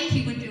slay,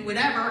 he would do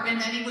whatever, and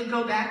then he would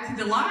go back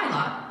to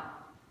Delilah.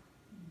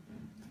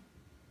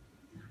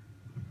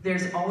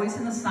 There's always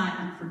an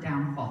assignment for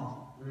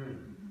downfall.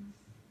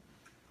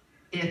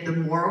 If the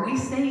more we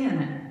stay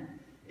in it,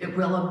 it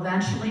will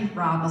eventually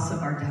rob us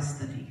of our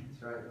destiny.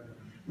 That's right.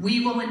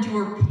 We will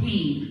endure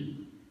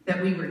pain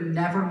that we were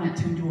never meant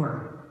to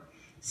endure.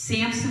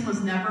 Samson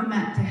was never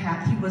meant to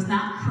have, he was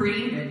not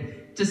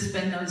created to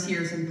spend those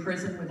years in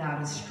prison without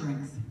his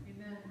strength.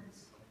 Amen.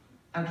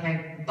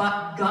 Okay,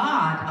 but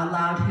God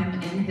allowed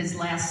him in his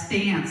last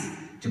stance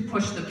to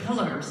push the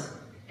pillars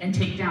and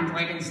take down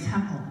Dragon's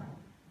temple.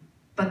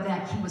 But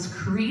that he was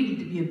created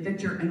to be a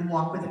victor and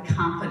walk with a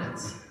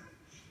confidence.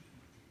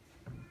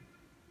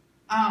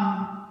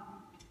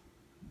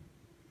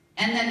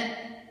 And then,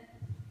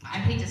 I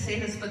hate to say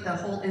this, but the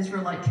whole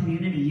Israelite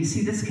community, you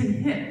see, this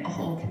can hit a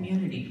whole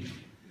community.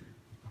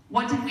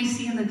 What did we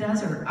see in the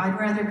desert? I'd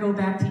rather go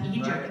back to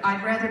Egypt. Right.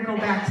 I'd rather go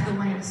back to the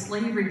land of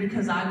slavery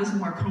because I was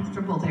more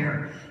comfortable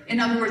there. In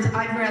other words,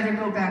 I'd rather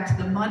go back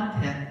to the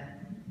mud pit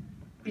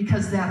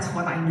because that's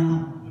what I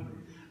know,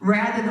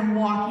 rather than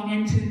walking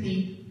into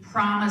the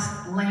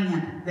promised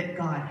land that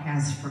God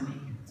has for me.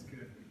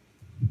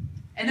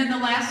 And then the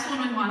last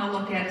one we want to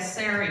look at is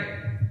Sarai.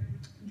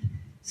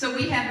 So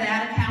we have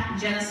that account in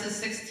Genesis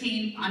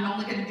 16. I'm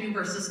only going to do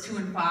verses 2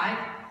 and 5.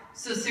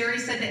 So Sarai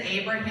said to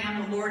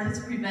Abraham, the Lord has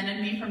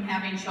prevented me from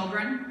having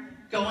children.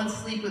 Go and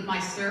sleep with my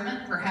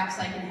servant. Perhaps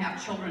I can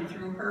have children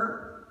through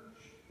her.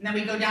 And then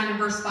we go down to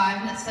verse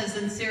 5, and it says,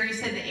 Then Sarai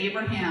said to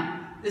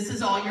Abraham, this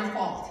is all your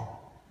fault.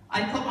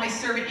 I put my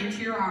servant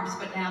into your arms,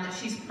 but now that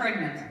she's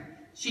pregnant,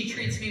 she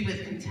treats me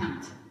with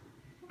contempt.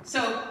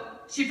 So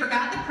she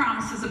forgot the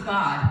promises of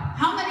God.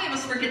 How many of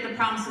us forget the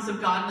promises of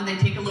God when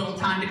they take a little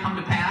time to come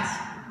to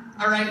pass?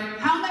 All right?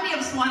 How many of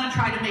us want to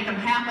try to make them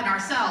happen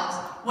ourselves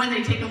when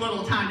they take a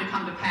little time to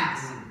come to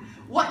pass?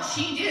 What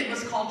she did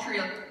was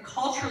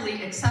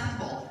culturally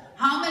acceptable.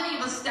 How many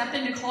of us step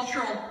into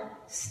cultural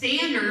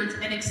standards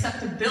and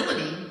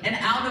acceptability and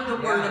out of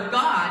the Word of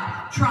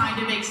God trying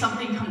to make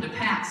something come to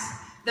pass?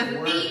 The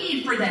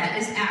feeding for that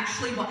is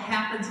actually what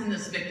happens in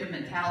this victim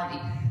mentality.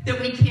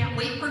 That we can't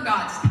wait for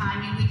God's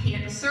timing, we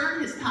can't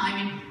discern His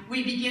timing,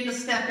 we begin to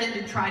step in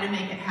to try to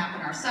make it happen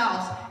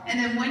ourselves, and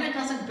then when it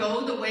doesn't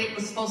go the way it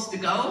was supposed to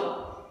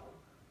go,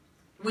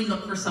 we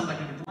look for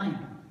somebody to blame.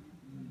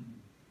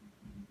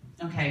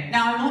 Okay,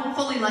 now I won't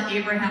fully let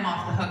Abraham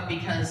off the hook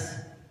because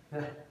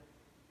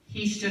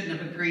he shouldn't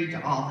have agreed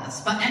to all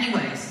this. But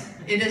anyways,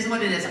 it is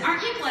what it is.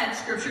 Aren't you glad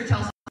Scripture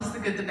tells us the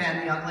good, the bad,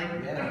 and the ugly?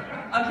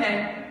 Yeah.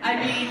 Okay, I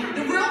mean,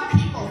 the real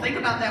people, think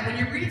about that. When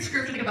you read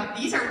Scripture, think about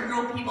these are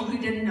real people who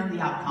didn't know the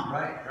outcome.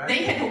 Right.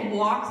 They had to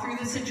walk through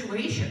the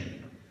situation.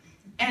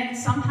 And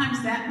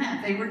sometimes that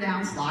meant they were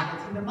down slogging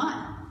through the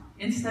mud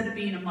instead of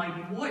being a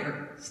mighty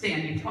warrior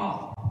standing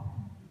tall.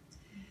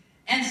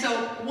 And so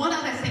one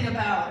other thing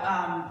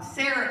about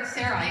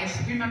Sarai,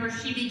 remember,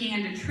 she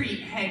began to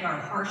treat Hagar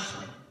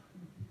harshly.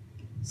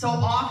 So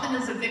often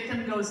as a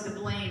victim goes to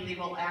blame, they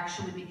will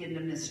actually begin to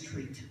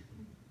mistreat.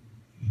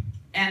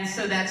 And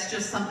so that's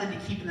just something to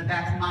keep in the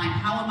back of mind.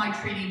 How am I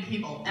treating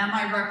people? Am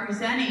I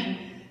representing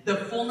the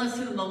fullness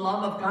and the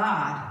love of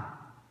God?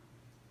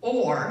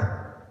 Or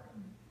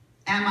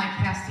am I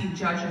casting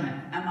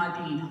judgment? Am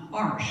I being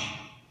harsh?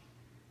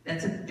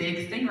 That's a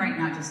big thing right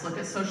now. Just look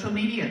at social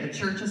media. The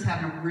church is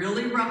having a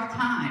really rough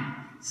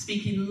time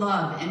speaking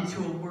love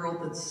into a world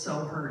that's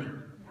so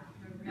hurting.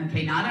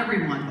 Okay, not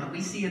everyone, but we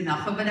see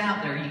enough of it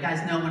out there. You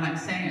guys know what I'm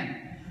saying.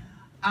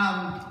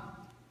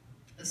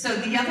 So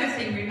the other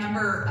thing,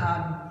 remember,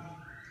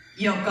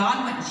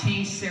 God went and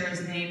changed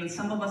Sarah's name, and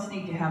some of us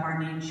need to have our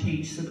name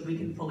changed so that we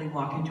can fully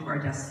walk into our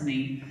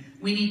destiny.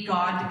 We need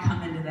God to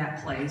come into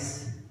that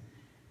place.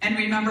 And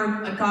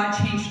remember, God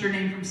changed her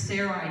name from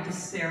Sarai to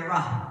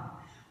Sarah.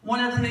 One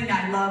of the things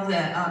I love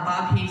that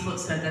Bob Hazlett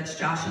said, that's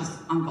Josh's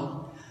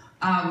uncle.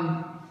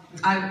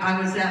 I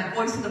was at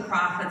Voice of the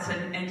Prophets,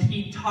 and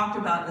he talked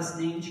about this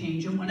name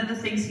change. And one of the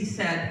things he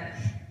said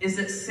is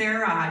that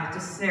Sarai to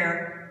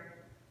Sarah,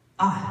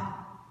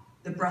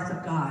 the breath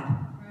of God.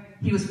 Right.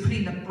 He was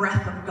putting the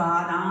breath of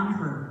God on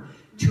her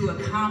to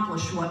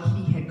accomplish what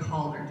he had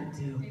called her to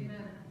do. Amen.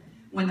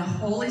 When the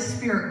Holy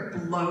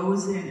Spirit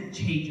blows in, it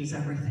changes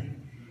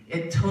everything.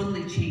 It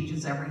totally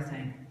changes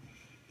everything.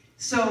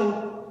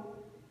 So,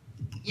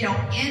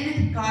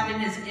 in God, in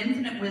his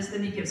infinite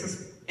wisdom, he gives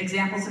us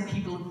examples of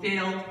people who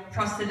failed,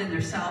 trusted in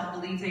themselves,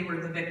 believed they were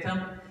the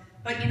victim.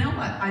 But you know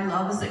what I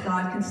love is that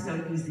God can still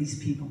use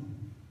these people.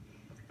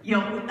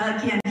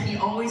 Again, he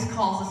always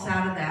calls us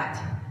out of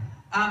that.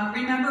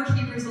 Remember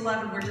Hebrews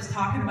 11, we're just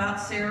talking about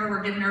Sarah,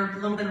 we're giving her a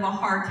little bit of a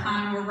hard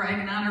time, we're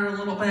ragging on her a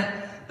little bit.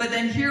 But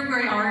then here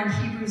we are in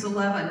Hebrews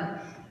 11,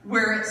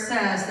 where it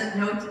says that,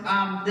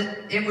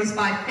 that it was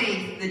by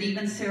faith that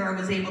even Sarah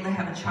was able to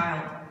have a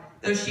child.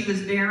 Though she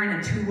was barren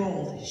and too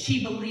old,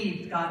 she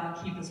believed God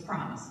would keep his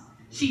promise.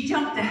 She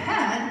jumped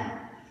ahead,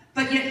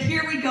 but yet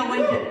here we go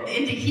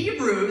into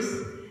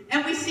Hebrews,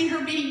 and we see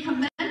her being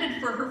commended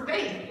for her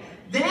faith.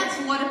 That's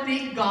what a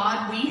big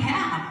God we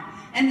have.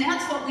 And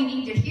that's what we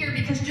need to hear,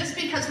 because just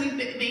because we've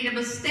made a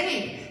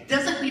mistake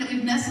doesn't mean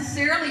we've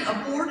necessarily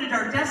aborted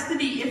our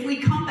destiny if we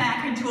come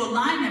back into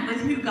alignment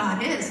with who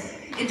God is.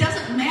 It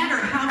doesn't matter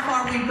how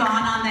far we've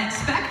gone on that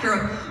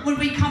spectrum. When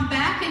we come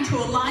back into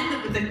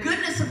alignment with the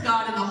goodness of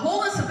God and the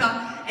wholeness of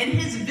God and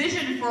his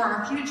vision for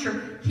our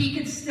future, he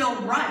can still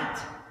write.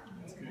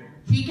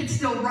 He can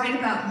still write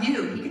about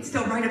you. He can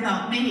still write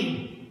about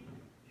me.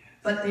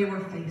 But they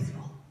were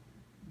faithful.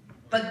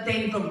 But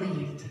they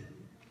believed.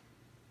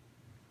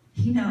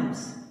 He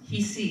knows.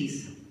 He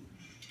sees.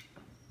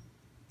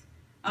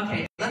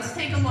 Okay, let's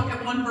take a look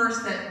at one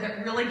verse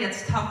that really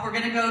gets tough. We're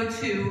going to go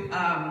to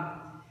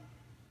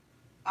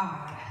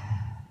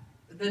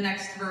the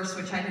next verse,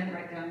 which I didn't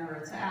write down where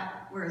it's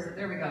at. Where is it?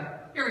 There we go.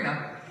 Here we go.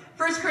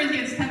 1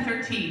 Corinthians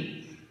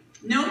 10:13.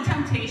 No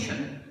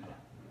temptation,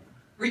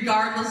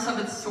 regardless of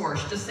its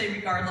source. Just say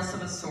regardless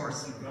of its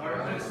source.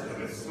 Regardless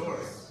of its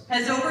source.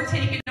 Has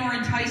overtaken or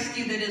enticed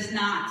you that is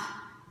not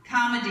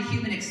common to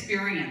human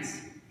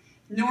experience,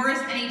 nor is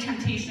any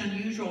temptation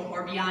unusual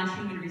or beyond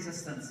human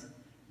resistance.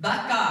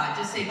 But God,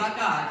 just say, but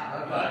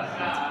God.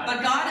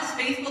 But God is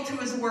faithful to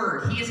his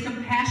word. He is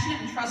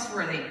compassionate and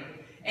trustworthy,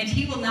 and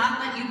he will not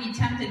let you be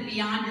tempted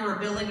beyond your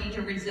ability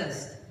to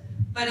resist.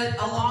 But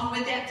along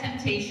with that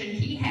temptation,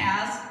 he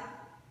has,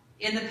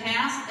 in the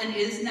past and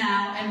is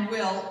now and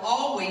will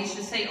always,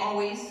 just say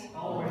always,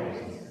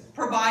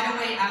 provide a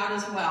way out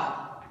as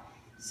well,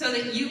 so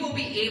that you will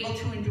be able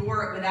to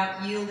endure it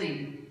without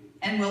yielding,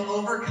 and will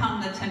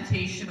overcome the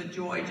temptation with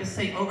joy. Just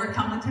say,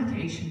 overcome the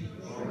temptation.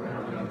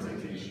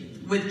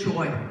 With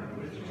joy.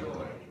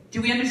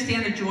 Do we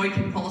understand that joy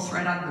can pull us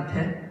right out of the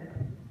pit?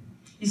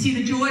 You see,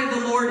 the joy of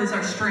the Lord is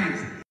our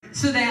strength.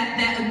 So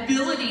that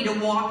ability to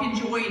walk in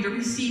joy and to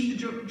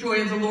receive the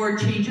joy of the Lord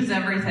changes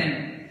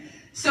everything.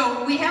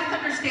 So we have to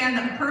understand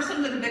that a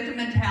person with a victim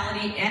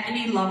mentality at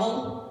any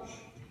level,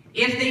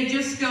 if they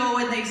just go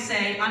and they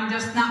say, I'm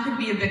just not going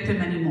to be a victim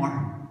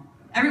anymore.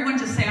 Everyone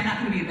just say, I'm not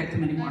going to be a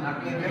victim anymore.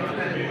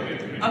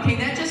 Okay,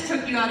 that just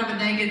took you out of a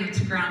negative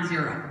to ground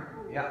zero.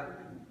 Yeah.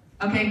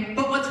 Okay,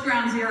 but what's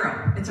ground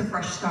zero? It's a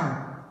fresh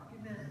start.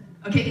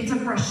 Okay, it's a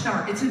fresh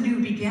start. It's a new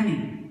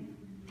beginning.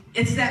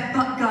 It's that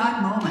but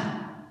God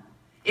moment.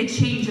 It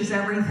changes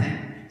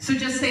everything. So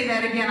just say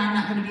that again, I'm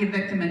not going to be a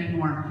victim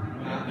anymore.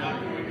 I'm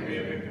not going to be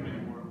a victim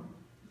anymore.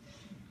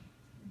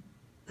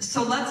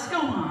 So let's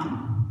go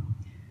on.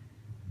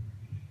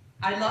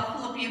 I love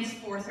Philippians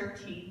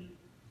 4:13.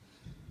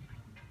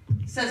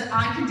 It says,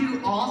 I can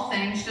do all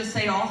things, just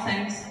say all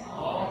things.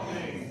 All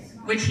things.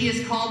 Which he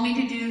has called me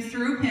to do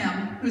through him,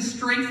 who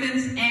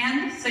strengthens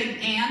and, say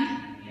and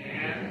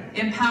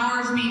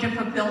empowers me to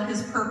fulfill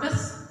his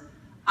purpose.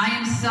 I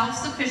am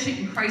self-sufficient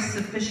in Christ's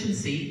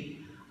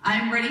sufficiency. I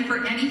am ready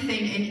for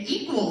anything and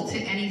equal to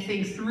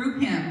anything through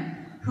him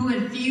who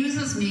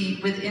infuses me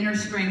with inner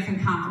strength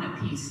and confident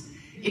peace.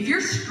 If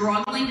you're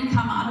struggling to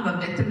come out of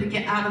a victim, to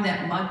get out of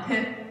that mud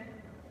pit,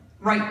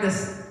 write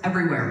this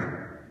everywhere.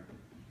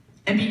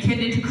 And begin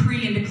to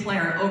decree and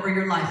declare it over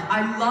your life.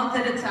 I love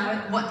that it's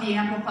out what the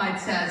Amplified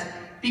says,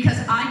 because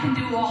I can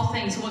do all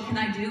things. What can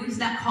I do? He's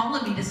not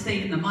calling me to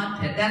stay in the mud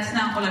pit. That's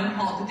not what I'm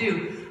called to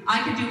do.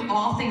 I can do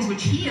all things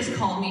which he has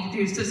called me to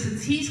do. So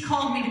since he's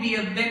called me to be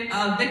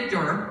a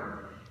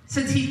victor,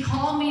 since he's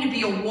called me to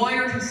be a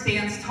warrior who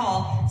stands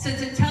tall,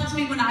 since it tells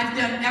me when I've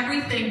done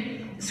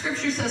everything,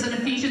 Scripture says in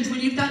Ephesians,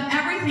 when you've done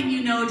everything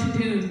you know to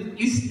do,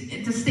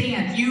 to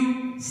stand,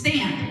 you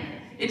stand.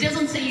 It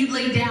doesn't say you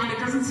lay down. It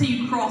doesn't say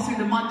you crawl through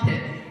the mud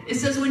pit. It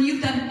says when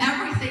you've done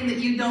everything that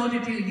you know to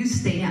do, you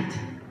stand.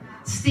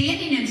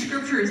 Standing in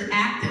Scripture is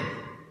active.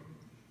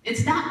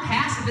 It's not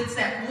passive. It's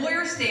that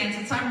warrior stance.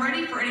 It's I'm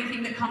ready for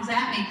anything that comes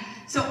at me.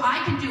 So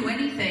I can do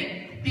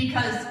anything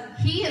because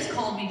he has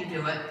called me to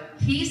do it.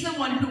 He's the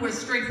one who has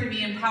strengthened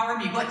me, empowered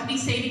me. What did he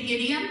say to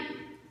Gideon?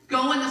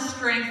 Go in the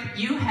strength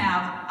you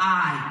have,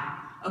 I.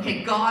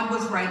 Okay, God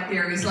was right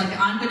there. He's like,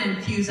 I'm going to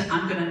infuse it.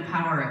 I'm going to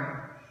empower it.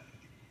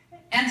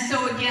 And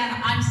so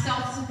again, I'm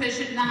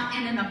self-sufficient, not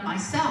in and of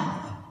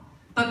myself,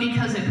 but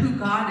because of who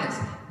God is.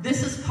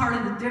 This is part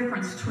of the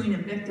difference between a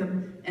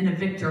victim and a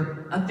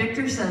victor. A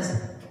victor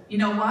says, you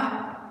know what?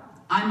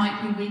 I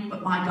might be weak,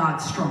 but my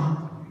God's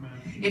strong.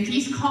 If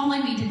he's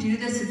calling me to do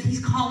this, if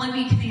he's calling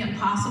me to the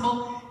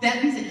impossible,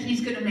 that means that he's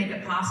going to make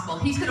it possible.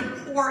 He's going to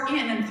pour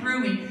in and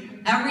through me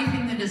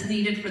everything that is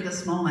needed for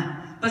this moment.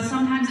 But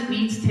sometimes it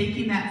means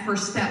taking that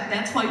first step.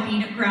 That's why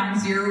being at ground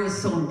zero is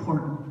so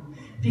important.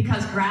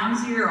 Because ground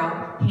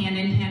zero, hand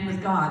in hand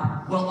with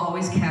God, will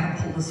always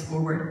catapult us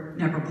forward,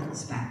 never pull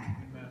us back.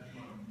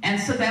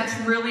 And so that's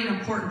really an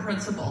important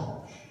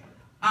principle.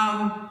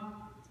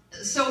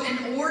 So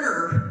in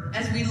order,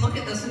 as we look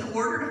at this, in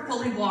order to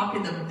fully walk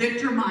in the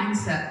victor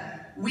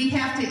mindset, we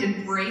have to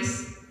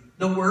embrace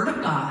the Word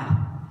of God,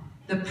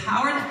 the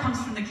power that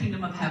comes from the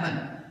kingdom of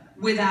heaven,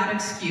 without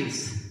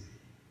excuse.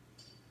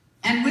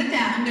 And with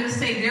that, I'm going to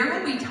say there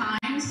will be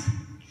times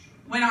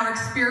when our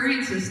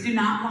experiences do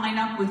not line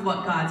up with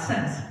what God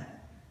says.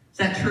 Is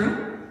that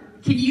true?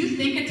 Can you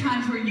think of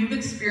times where you've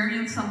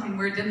experienced something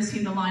where it didn't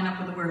seem to line up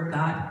with the Word of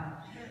God?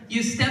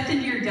 You stepped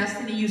into your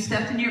destiny, you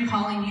stepped into your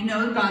calling, you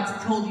know God's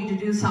told you to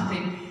do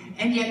something,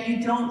 and yet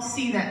you don't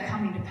see that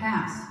coming to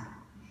pass.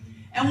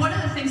 And one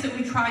of the things that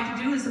we try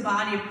to do as the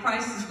body of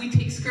Christ is we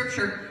take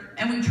Scripture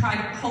and we try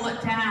to pull it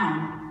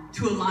down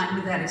to align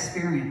with that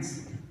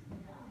experience.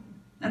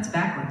 That's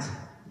backwards.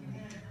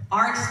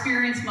 Our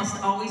experience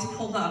must always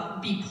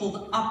be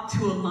pulled up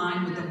to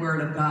align with the Word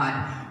of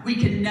God. We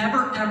can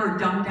never, ever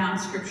dumb down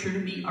Scripture to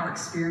meet our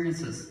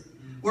experiences.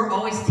 We're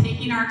always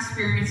taking our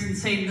experience and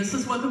saying, this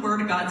is what the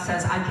Word of God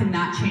says. I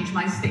cannot change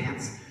my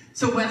stance.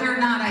 So whether or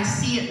not I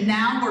see it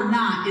now or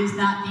not is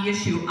not the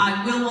issue.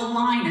 I will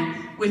align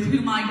it with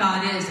who my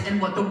God is and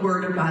what the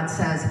Word of God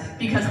says.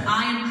 Because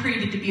I am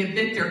created to be a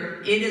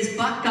victor. It is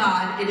but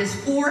God. It is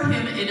for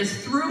Him. It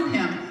is through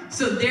Him.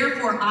 So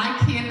therefore, I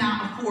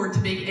cannot afford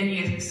to make any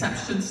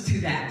exceptions to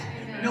that.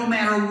 Amen. No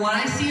matter what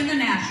I see in the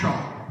natural,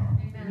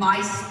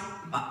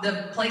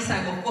 the place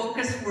I will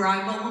focus, where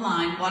I will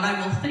align, what I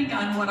will think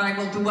on, what I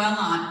will dwell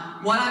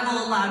on, what I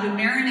will allow to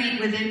marinate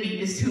within me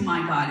is who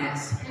my God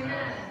is.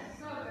 Amen.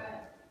 So good.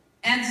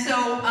 And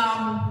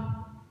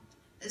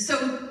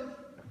so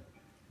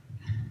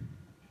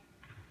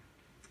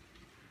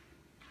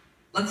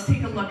let's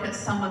take a look at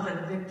some of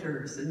the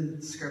victors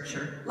in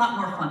Scripture. A lot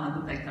more fun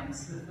than the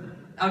victims.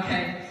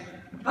 Okay?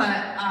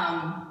 But,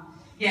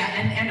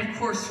 and of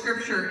course,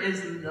 Scripture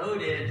is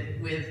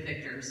loaded with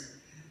victors.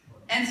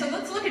 And so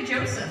let's look at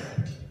Joseph.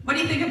 What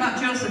do you think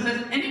about Joseph?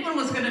 If anyone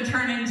was going to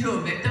turn into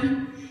a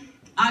victim,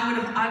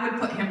 I would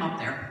put him up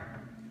there.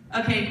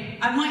 Okay,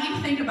 I want you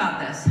to think about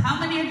this. How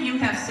many of you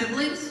have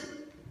siblings?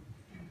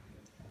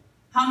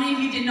 How many of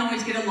you didn't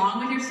always get along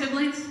with your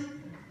siblings?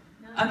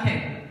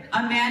 Okay,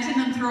 imagine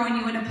them throwing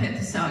you in a pit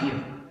to sell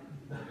you.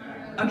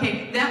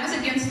 Okay, that was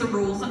against the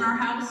rules in our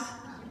house.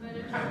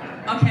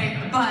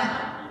 Okay,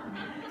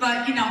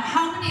 but you know,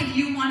 how many of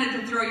you wanted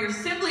to throw your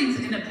siblings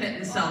in a pit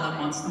and sell them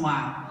once in a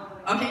while?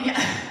 Okay,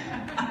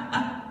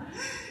 yeah.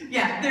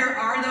 Yeah, there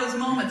are those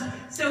moments.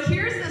 So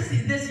here's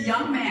this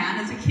young man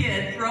as a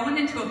kid thrown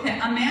into a pit.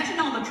 Imagine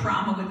all the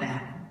trauma with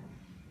that.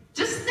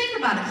 Just think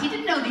about it. He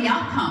didn't know the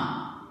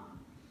outcome.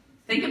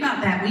 Think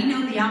about that. We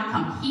know the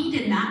outcome. He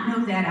did not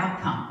know that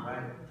outcome.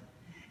 Right.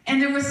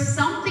 And there was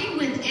something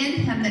within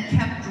him that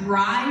kept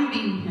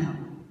driving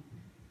him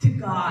to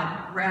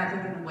God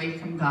rather than away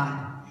from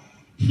God.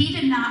 He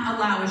did not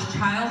allow his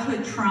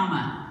childhood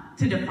trauma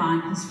to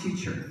define his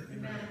future.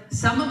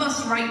 Some of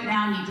us right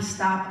now need to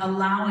stop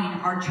allowing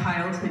our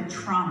childhood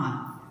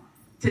trauma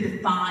to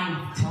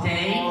define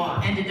today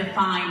and to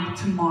define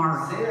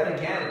tomorrow. Say that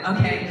again.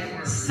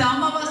 Okay?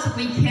 Some of us,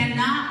 we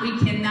cannot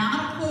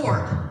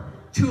afford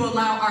to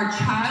allow our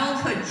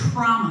childhood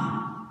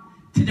trauma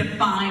to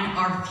define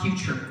our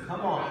future. Come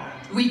on.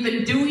 We've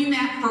been doing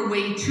that for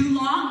way too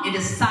long. It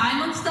has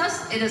silenced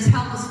us. It has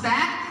held us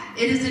back.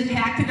 It has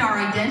impacted our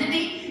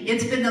identity.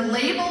 It's been the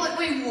label that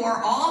we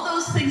wore. All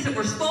those things that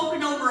were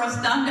spoken over us,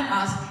 done to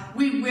us,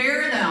 we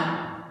wear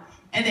them,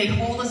 and they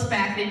hold us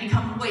back. They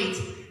become weights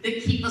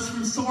that keep us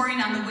from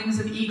soaring on the wings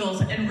of eagles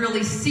and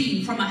really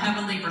seeing from a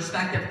heavenly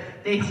perspective.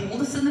 They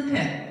hold us in the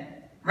pit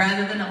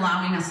rather than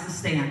allowing us to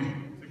stand.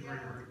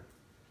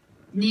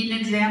 Need an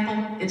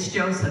example? It's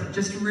Joseph.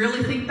 Just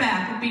really think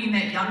back of being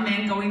that young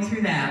man going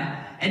through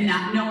that and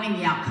not knowing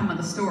the outcome of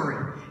the story.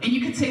 And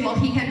you could say, well,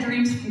 he had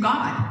dreams from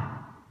God.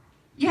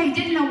 Yeah, he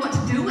didn't know what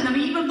to do with them.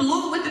 He even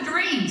blew it with the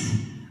dreams.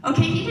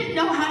 Okay, he didn't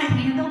know how to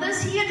handle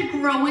this. He had to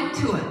grow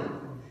into it.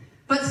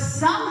 But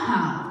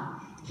somehow,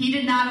 he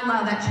did not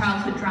allow that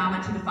childhood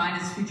drama to define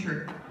his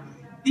future.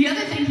 The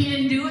other thing he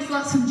didn't do is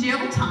let some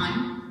jail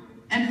time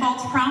and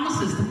false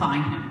promises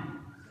define him.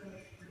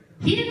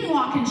 He didn't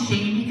walk in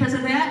shame because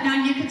of that.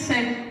 Now you could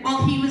say,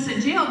 well, he was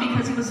in jail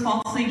because he was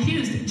falsely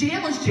accused.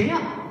 Jail is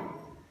jail.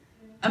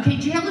 Okay,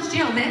 jail is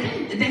jail.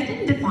 That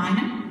didn't define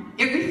him.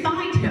 It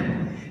refined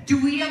him.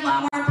 Do we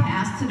allow our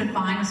past to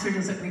define us, or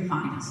does it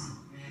refine us?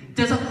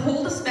 Does it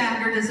hold us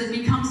back, or does it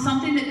become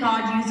something that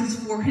God uses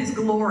for His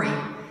glory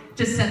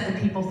to set the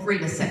people free,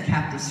 to set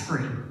captives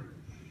free?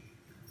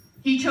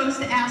 He chose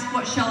to ask,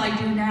 what shall I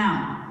do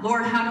now?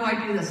 Lord, how do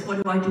I do this?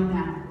 What do I do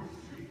now?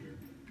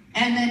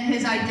 And then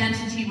his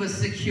identity was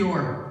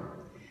secure.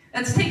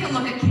 Let's take a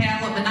look at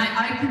Caleb, and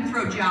I can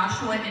throw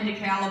Joshua into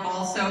Caleb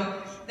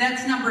also.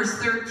 That's Numbers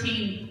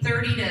 30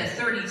 to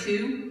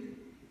 32.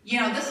 You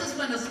know, this is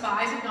when the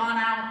spies have gone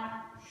out,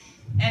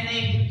 and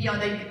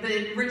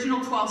the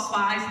original 12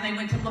 spies, and they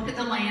went to look at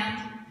the land,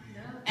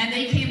 and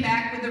they came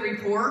back with a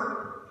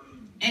report,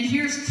 and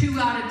here's 2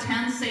 out of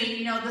 10 saying,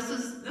 you know, this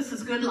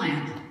is good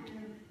land.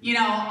 You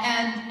know,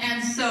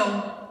 and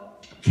so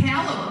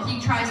Caleb,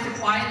 he tries to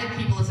quiet the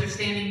people as they're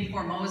standing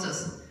before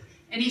Moses.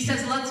 And he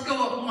says, let's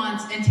go at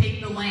once and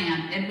take the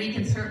land, and we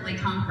can certainly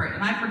conquer it.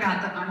 And I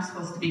forgot that I'm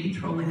supposed to be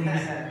controlling these.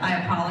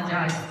 I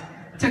apologize.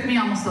 It took me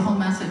almost the whole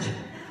message.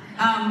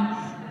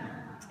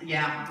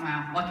 Yeah,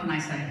 well, what can I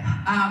say?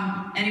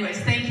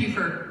 Anyways, thank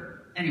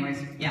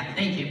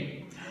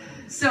you.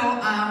 So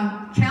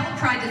Caleb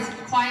tried to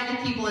quiet the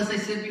people as they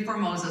stood before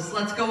Moses.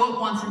 Let's go at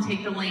once and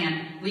take the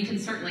land. We can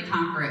certainly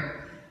conquer it.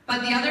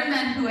 But the other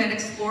men who had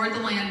explored the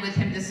land with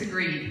him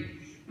disagreed.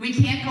 We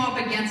can't go up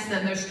against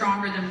them. They're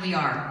stronger than we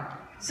are.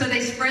 So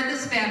they spread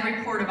this bad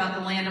report about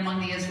the land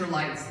among the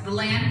Israelites. The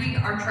land we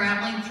are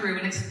traveling through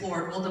and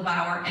explored will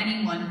devour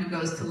anyone who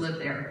goes to live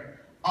there.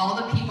 All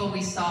the people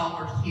we saw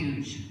were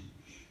huge.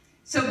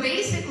 So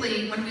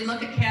basically, when we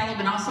look at Caleb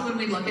and also when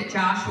we look at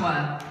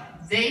Joshua,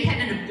 they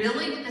had an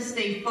ability to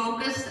stay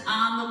focused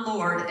on the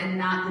Lord and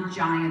not the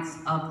giants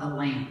of the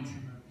land.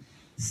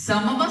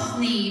 Some of us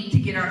need to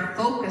get our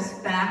focus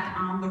back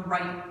on the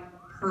right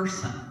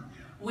person.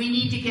 We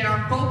need to get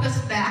our focus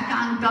back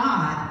on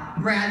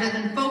God rather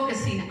than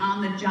focusing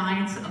on the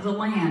giants of the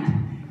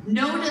land.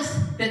 Notice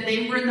that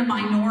they were in the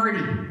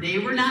minority. They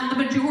were not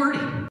the majority.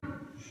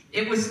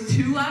 It was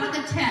 2 out of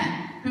the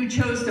 10 who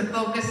chose to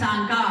focus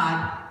on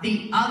God.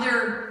 2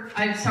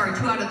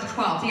 out of the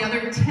 12. The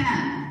other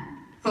 10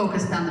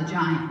 focused on the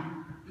giant.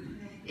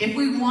 If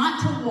we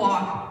want to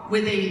walk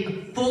with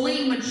a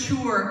fully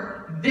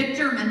mature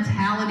victor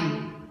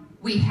mentality,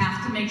 we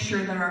have to make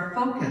sure that our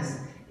focus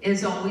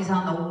is always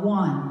on the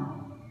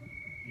one.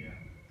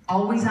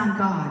 Always on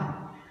God.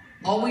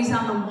 Always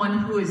on the one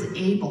who is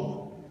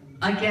able.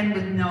 Again,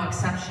 with no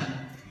exception.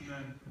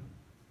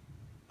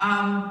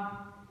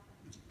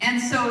 And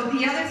so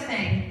the other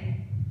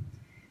thing,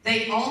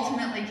 they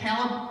ultimately,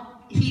 Caleb,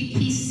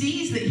 he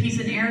sees that he's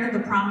an heir to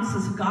the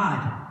promises of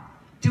God.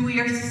 Do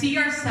we see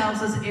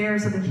ourselves as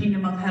heirs of the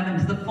kingdom of heaven,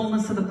 to the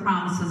fullness of the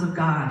promises of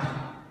God?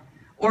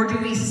 Or do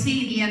we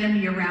see the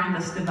enemy around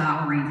us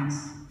devouring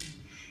us?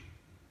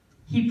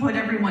 He put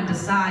everyone to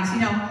size. You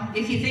know,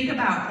 if you think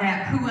about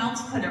that, who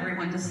else put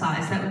everyone to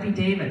size? That would be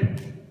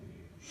David.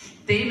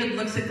 David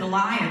looks at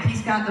Goliath.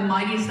 He's got the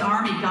mightiest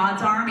army,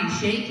 God's army,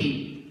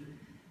 shaking.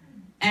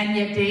 And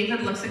yet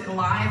David looks at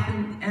Goliath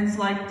and is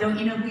like, don't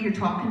you know who you're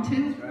talking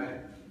to?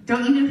 Right.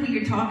 Don't you know who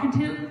you're talking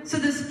to? So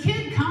this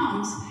kid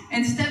comes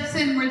and steps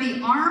in where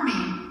the army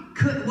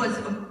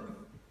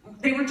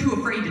they were too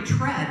afraid to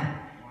tread.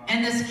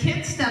 And this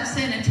kid steps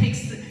in and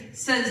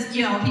says,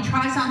 you know, he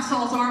tries on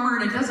Saul's armor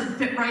and it doesn't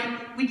fit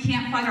right. We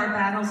can't fight our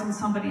battles in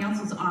somebody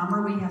else's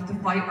armor. We have to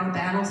fight our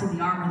battles in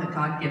the armor that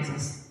God gives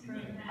us.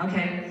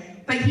 Okay?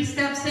 But he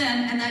steps in,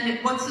 and then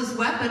what's his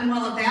weapon?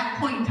 Well, at that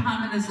point in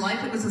time in his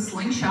life, it was a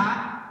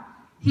slingshot.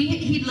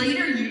 He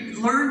later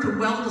learned to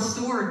wield a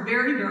sword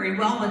very, very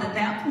well, but at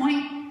that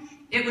point,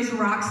 it was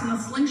rocks and a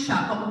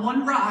slingshot. But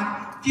one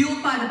rock,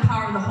 fueled by the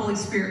power of the Holy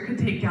Spirit, could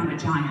take down a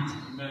giant.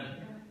 Amen.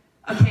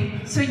 Okay,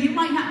 so you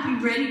might not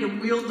be ready to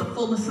wield the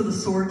fullness of the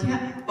sword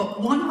yet,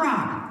 but one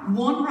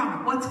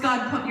rock, what's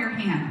God put in your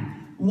hand?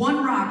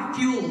 One rock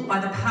fueled by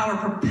the power,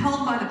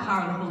 propelled by the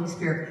power of the Holy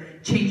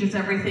Spirit, changes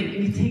everything,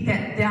 and you take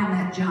that down,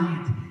 that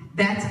giant.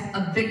 That's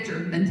a victor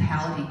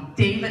mentality.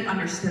 David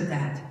understood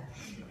that,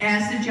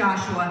 as did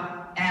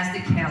Joshua, as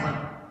did Caleb.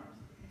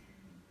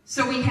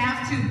 So we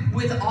have to,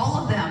 with all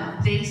of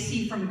them, they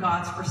see from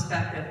God's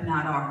perspective,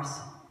 not ours.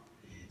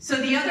 So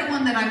the other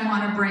one that I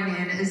want to bring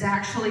in is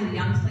actually the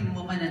unclean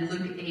woman in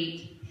Luke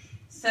 8,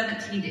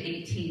 17 to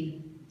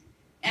 18.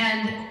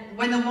 And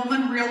when the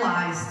woman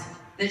realized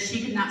that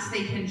she could not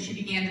stay hidden, she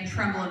began to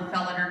tremble and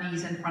fell on her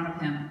knees in front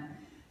of him.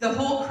 The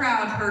whole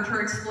crowd heard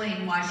her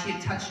explain why she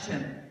had touched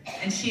him,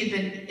 and she had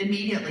been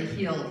immediately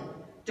healed.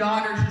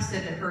 Daughter, he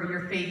said to her,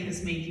 your faith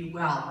has made you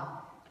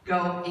well.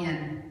 Go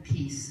in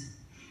peace.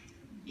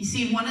 You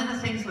see, one of the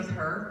things with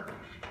her,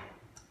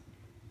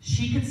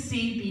 she could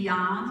see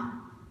beyond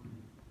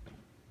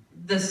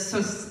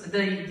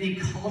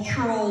the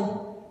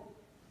cultural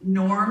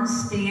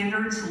norms,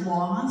 standards,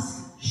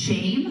 laws,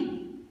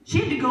 shame. She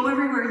had to go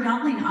everywhere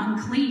yelling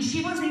unclean.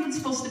 She wasn't even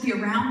supposed to be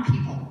around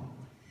people.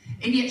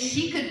 And yet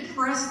she could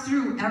press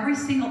through every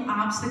single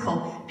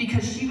obstacle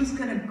because she was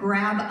going to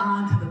grab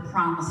onto the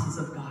promises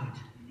of God.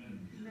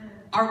 Amen.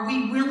 Are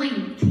we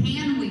willing?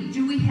 Can we?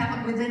 Do we have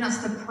it within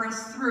us to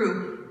press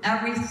through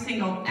every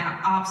single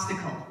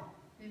obstacle?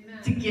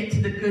 Amen. To get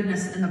to the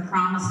goodness and the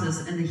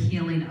promises and the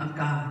healing of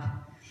God?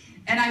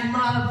 And I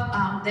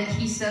love that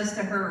he says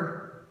to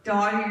her,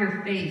 daughter,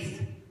 your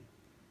faith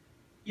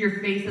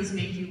has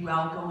made you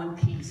well. Go in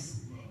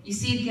peace. You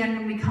see, again,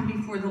 when we come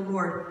before the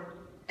Lord,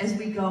 as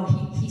we go,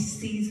 he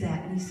sees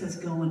that and he says,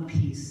 go in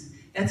peace.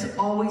 That's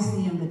always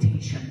the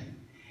invitation.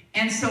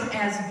 And so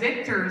as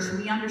victors,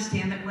 we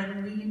understand that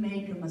when we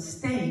make a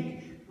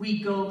mistake,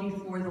 we go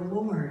before the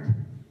Lord.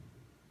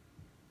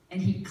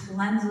 And he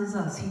cleanses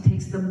us. He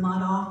takes the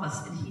mud off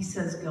us. And he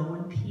says, go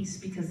in peace,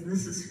 because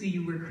this is who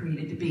you were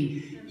created to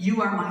be.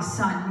 You are my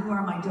son. You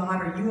are my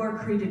daughter. You are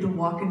created to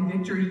walk in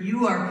victory.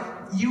 You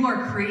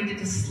are created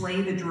to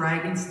slay the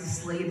dragons, to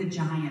slay the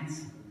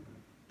giants.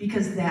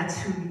 Because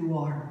that's who you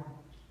are.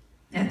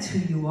 That's who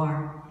you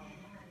are.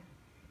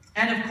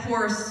 And of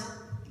course,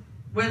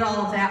 with all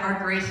of that, our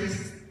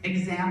gracious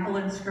example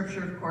in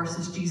Scripture, of course,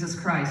 is Jesus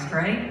Christ,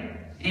 right?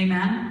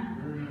 Amen?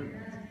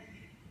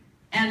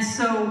 And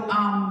so,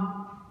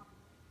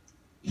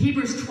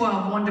 Hebrews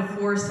 12,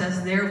 1-4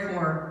 says,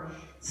 therefore,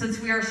 since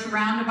we are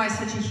surrounded by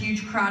such a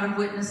huge crowd of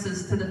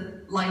witnesses to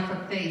the life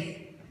of faith,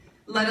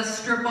 let us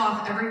strip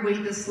off every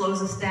weight that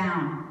slows us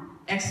down,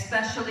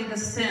 especially the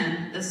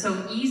sin that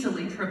so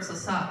easily trips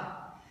us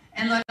up.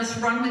 And let us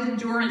run with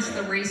endurance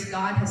the race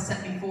God has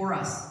set before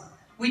us.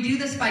 We do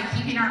this by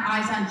keeping our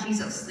eyes on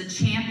Jesus, the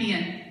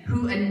champion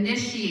who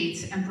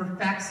initiates and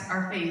perfects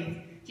our faith.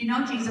 Do you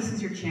know Jesus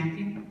is your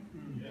champion?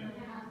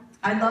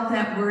 I love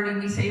that word, and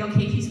we say,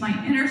 okay, he's my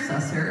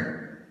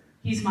intercessor.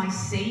 He's my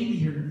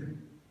savior.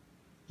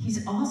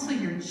 He's also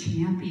your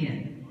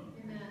champion.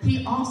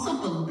 He also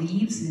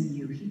believes in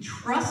you. He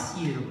trusts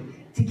you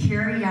to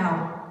carry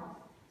out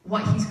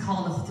what he's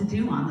called us to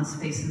do on this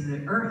face of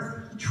the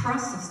earth. He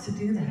trusts us to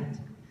do that.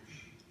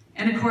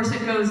 And of course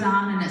it goes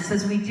on and it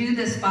says, we do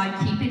this by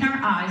keeping our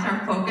eyes,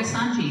 our focus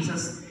on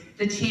Jesus,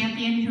 the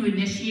champion who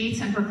initiates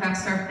and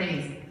perfects our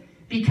faith.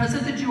 Because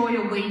of the joy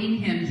awaiting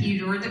him, he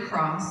endured the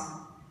cross,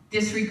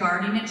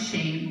 disregarding its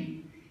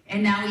shame,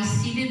 and now he's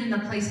seated in the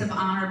place of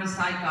honor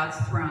beside God's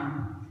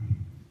throne.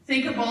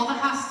 Think of all the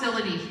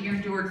hostility he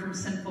endured from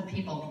sinful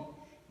people.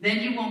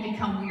 Then you won't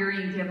become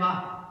weary and give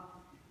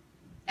up.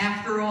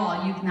 After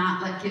all, you've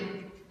not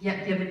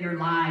yet given your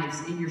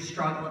lives in your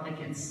struggle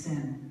against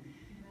sin.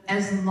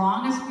 As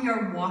long as we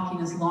are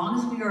walking, as long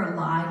as we are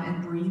alive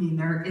and breathing,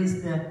 there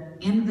is the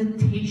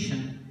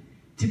invitation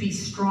to be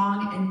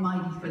strong and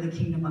mighty for the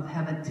kingdom of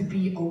heaven, to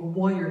be a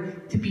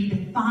warrior, to be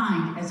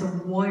defined as a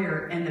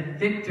warrior and a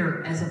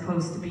victor as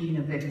opposed to being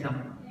a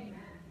victim.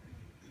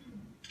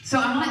 So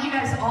I want you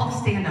guys all to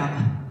stand up,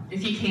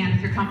 if you can,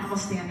 if you're comfortable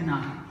standing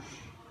up.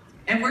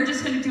 And we're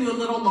just going to do a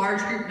little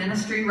large group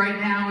ministry right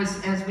now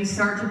as we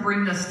start to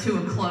bring this to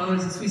a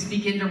close, as we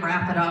begin to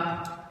wrap it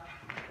up.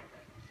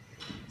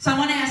 So I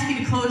want to ask you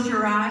to close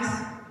your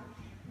eyes.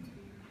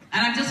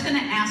 And I'm just going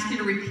to ask you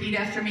to repeat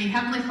after me.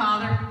 Heavenly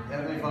Father,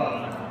 Heavenly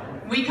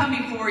Father, we come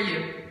before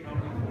you.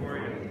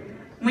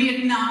 We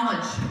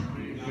acknowledge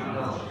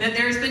that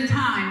there's been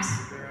times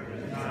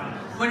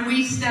when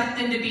we stepped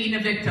into being a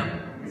victim.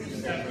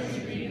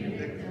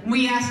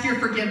 We ask your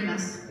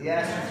forgiveness.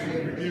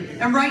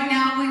 And right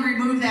now we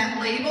remove that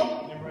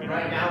label.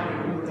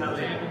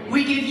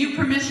 We give you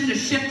permission to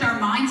shift our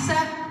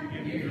mindset.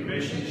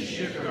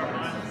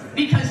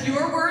 Because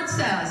your word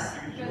says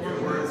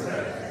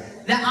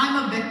that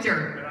I'm a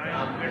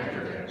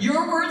victor.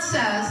 Your word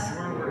says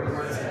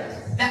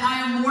that I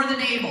am more than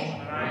able.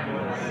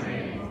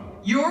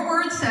 Your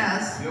word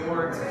says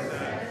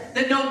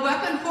that no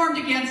weapon formed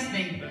against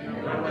me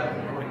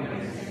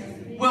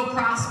will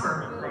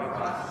prosper.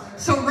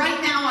 So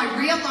right now I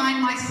realign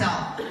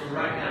myself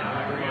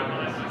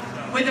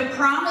with the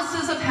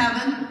promises of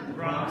heaven,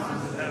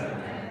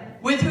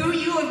 with who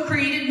you have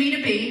created me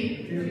to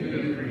be.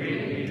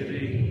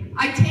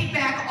 I take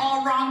back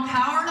all wrong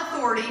power and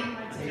authority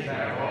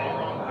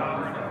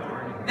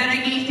that I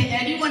gave to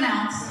anyone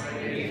else,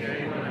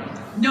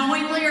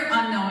 knowingly or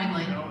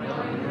unknowingly.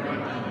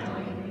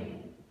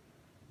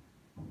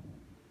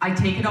 I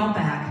take it all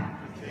back.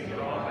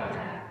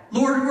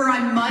 Lord, where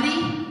I'm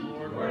muddy,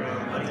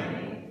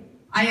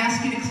 I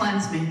ask you to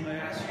cleanse me.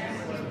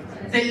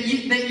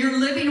 That your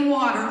living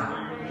water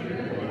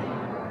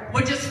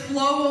would just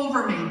flow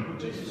over me.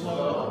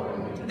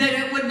 That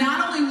it would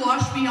not only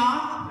wash me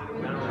off,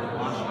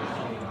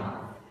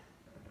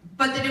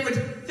 but that it would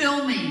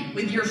fill me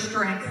with your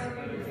strength.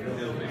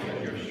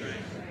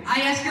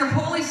 I ask your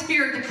Holy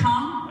Spirit to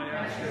come.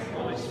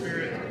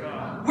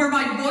 Where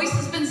my voice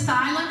has been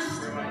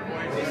silenced,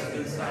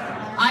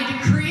 I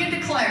decree and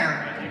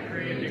declare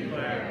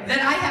that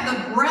I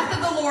have the breath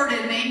of the Lord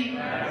in me,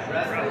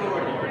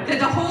 that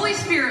the Holy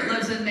Spirit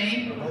lives in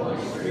me,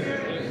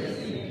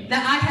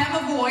 that I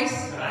have a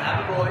voice,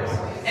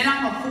 and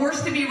I'm a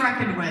force to be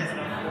reckoned with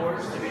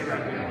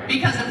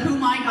because of who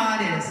my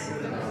God is.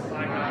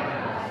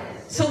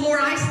 So Lord,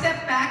 I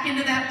step back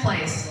into that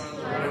place.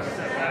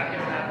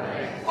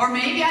 Or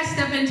maybe I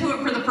step into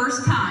it for the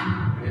first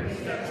time.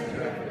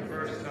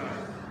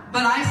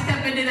 But I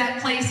step into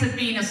that place of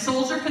being a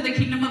soldier for the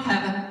kingdom of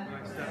heaven.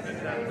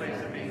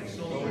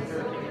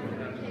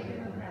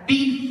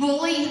 Being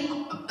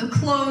fully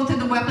clothed in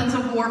the weapons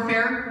of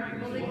warfare.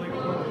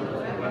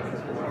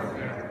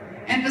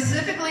 And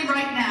specifically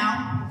right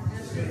now,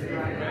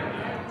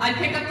 I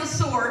pick up the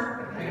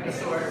sword,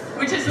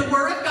 which is the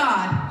Word of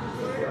God.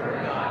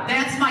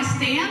 That's my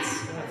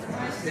stance.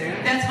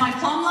 That's my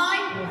plumb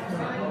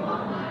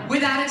line.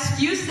 Without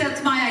excuse,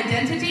 that's my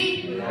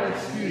identity.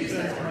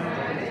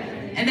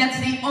 And that's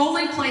the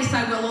only place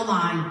I will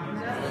align.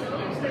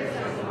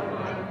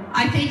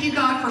 I thank you,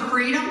 God, for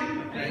freedom.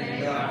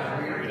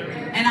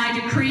 And I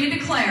decree and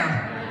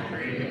declare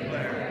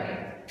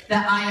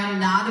that I am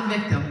not a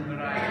victim.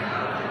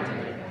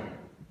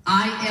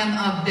 I am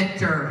a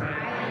victor.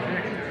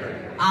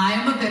 I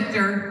am a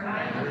victor.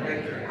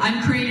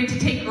 I'm created to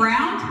take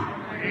ground.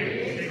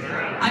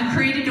 I'm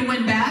created to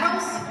win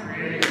battles.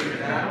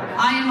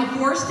 I am a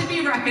force to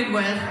be reckoned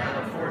with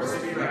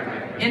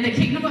in the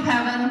kingdom of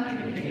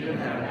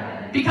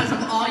heaven because of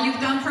all you've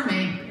done for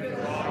me.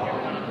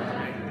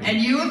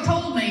 And you have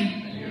told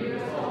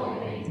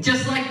me,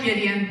 just like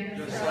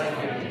Gideon,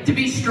 to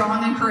be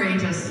strong and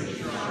courageous.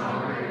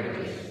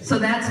 So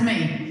that's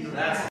me.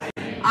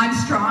 I'm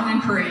strong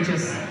and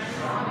courageous.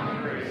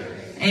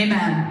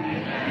 Amen.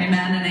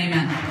 Amen and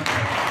amen.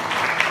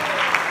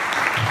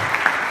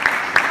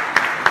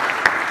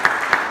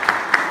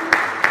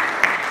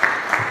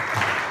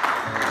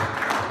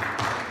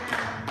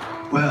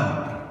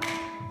 Well,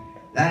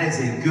 that is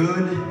a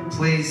good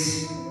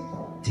place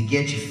to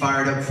get you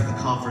fired up for the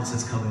conference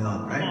that's coming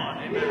up,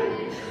 right?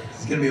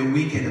 It's going to be a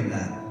weekend of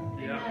that.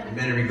 In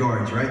many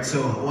regards, right?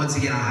 So once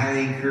again, I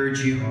highly encourage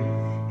you,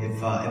 if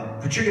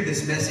particularly if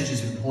this message has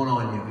been pulling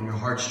on you in your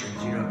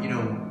heartstrings, you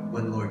know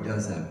when the Lord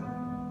does that.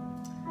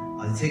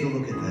 Take a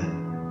look at that.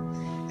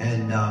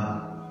 And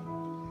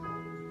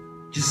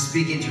just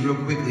speaking to you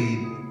real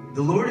quickly,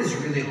 the Lord is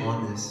really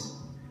on this.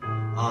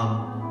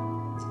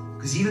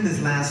 Because even this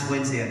last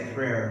Wednesday at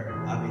prayer,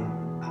 I mean,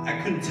 I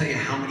couldn't tell you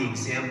how many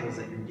examples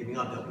that you're giving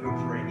up that we were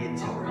praying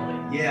into. Oh,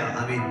 really? Yeah,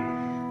 I mean,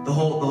 the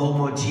whole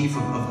motif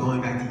of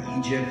going back to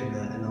Egypt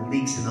and the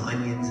leeks and the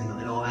onions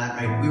and all that,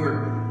 right? We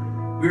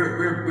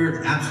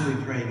were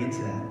absolutely praying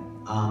into that,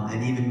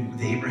 and even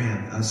with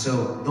Abraham.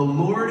 So the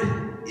Lord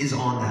is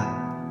on that,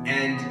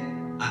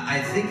 and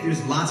I think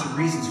there's lots of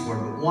reasons for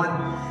it. But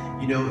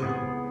one, you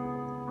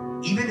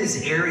know, even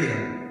this area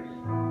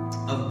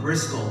of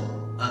Bristol.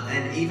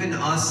 And even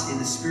us in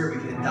the spirit,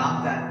 we can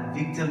adopt that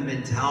victim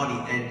mentality.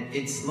 And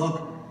it's,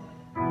 look,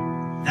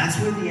 that's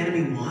where the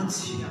enemy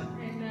wants you,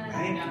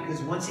 right?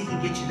 Because once he can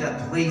get you to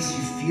that place,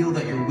 you feel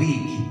that you're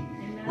weak.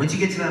 Once you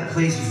get to that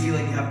place, you feel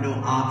like you have no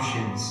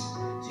options.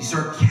 So you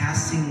start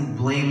casting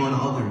blame on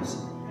others.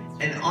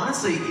 And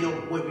honestly, you know,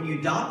 when you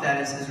adopt that,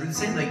 as Ruth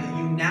saying, like,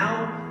 you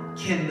now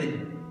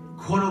can,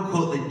 quote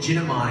unquote,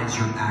 legitimize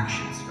your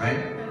actions,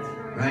 right?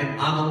 Right?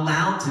 I'm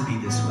allowed to be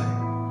this way.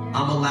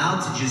 I'm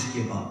allowed to just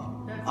give up.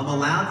 I'm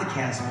allowed to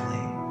cast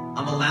blame.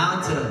 I'm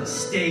allowed to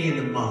stay in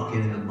the muck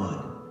and in the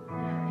mud.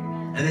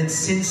 And then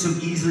sin so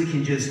easily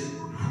can just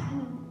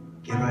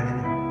get right in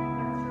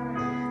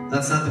there.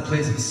 That's not the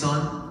place of a son.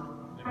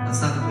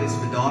 That's not the place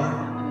of a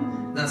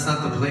daughter. That's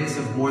not the place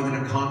of more than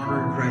a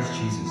conqueror in Christ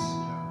Jesus.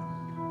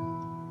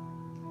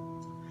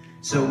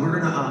 So we're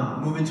going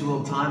to move into a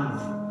little time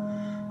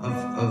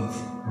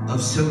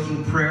of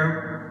soaking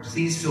prayer.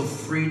 Please feel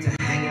free to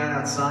hang out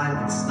outside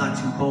if it's not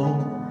too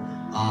cold.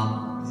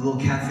 A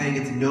little cafe,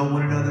 get to know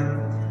one another.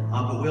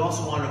 But we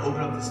also want to open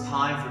up this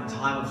time for a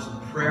time of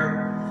some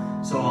prayer.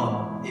 So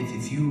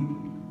if you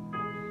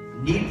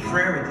need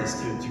prayer with this,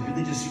 to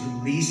really just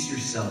release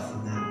yourself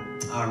from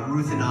that.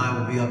 Ruth and I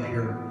will be up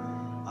here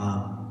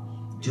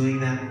doing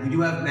that. We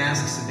do have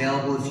masks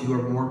available if you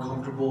are more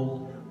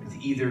comfortable with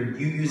either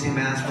you using a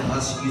mask or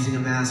us using a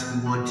mask.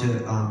 We want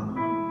to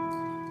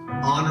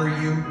honor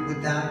you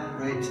with that,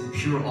 right? To the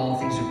pure, all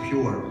things are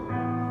pure.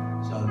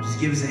 So just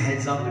give us a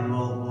heads up and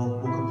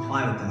we'll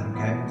comply with that,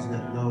 okay? There's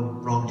no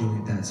wrongdoing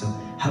with that. So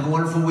have a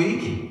wonderful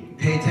week.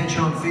 Pay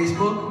attention on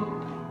Facebook.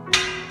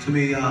 It's going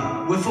to be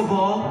wiffle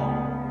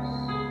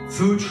ball,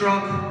 food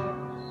truck,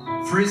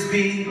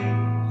 frisbee,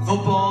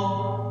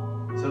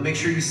 football. So make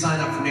sure you sign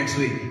up for next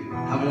week.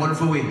 Have a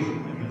wonderful week.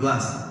 Be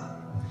blessed.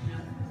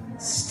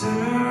 Stir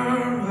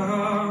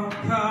up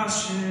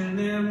passion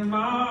in my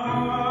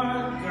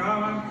heart,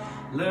 God.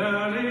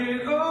 Let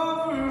it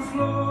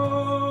overflow.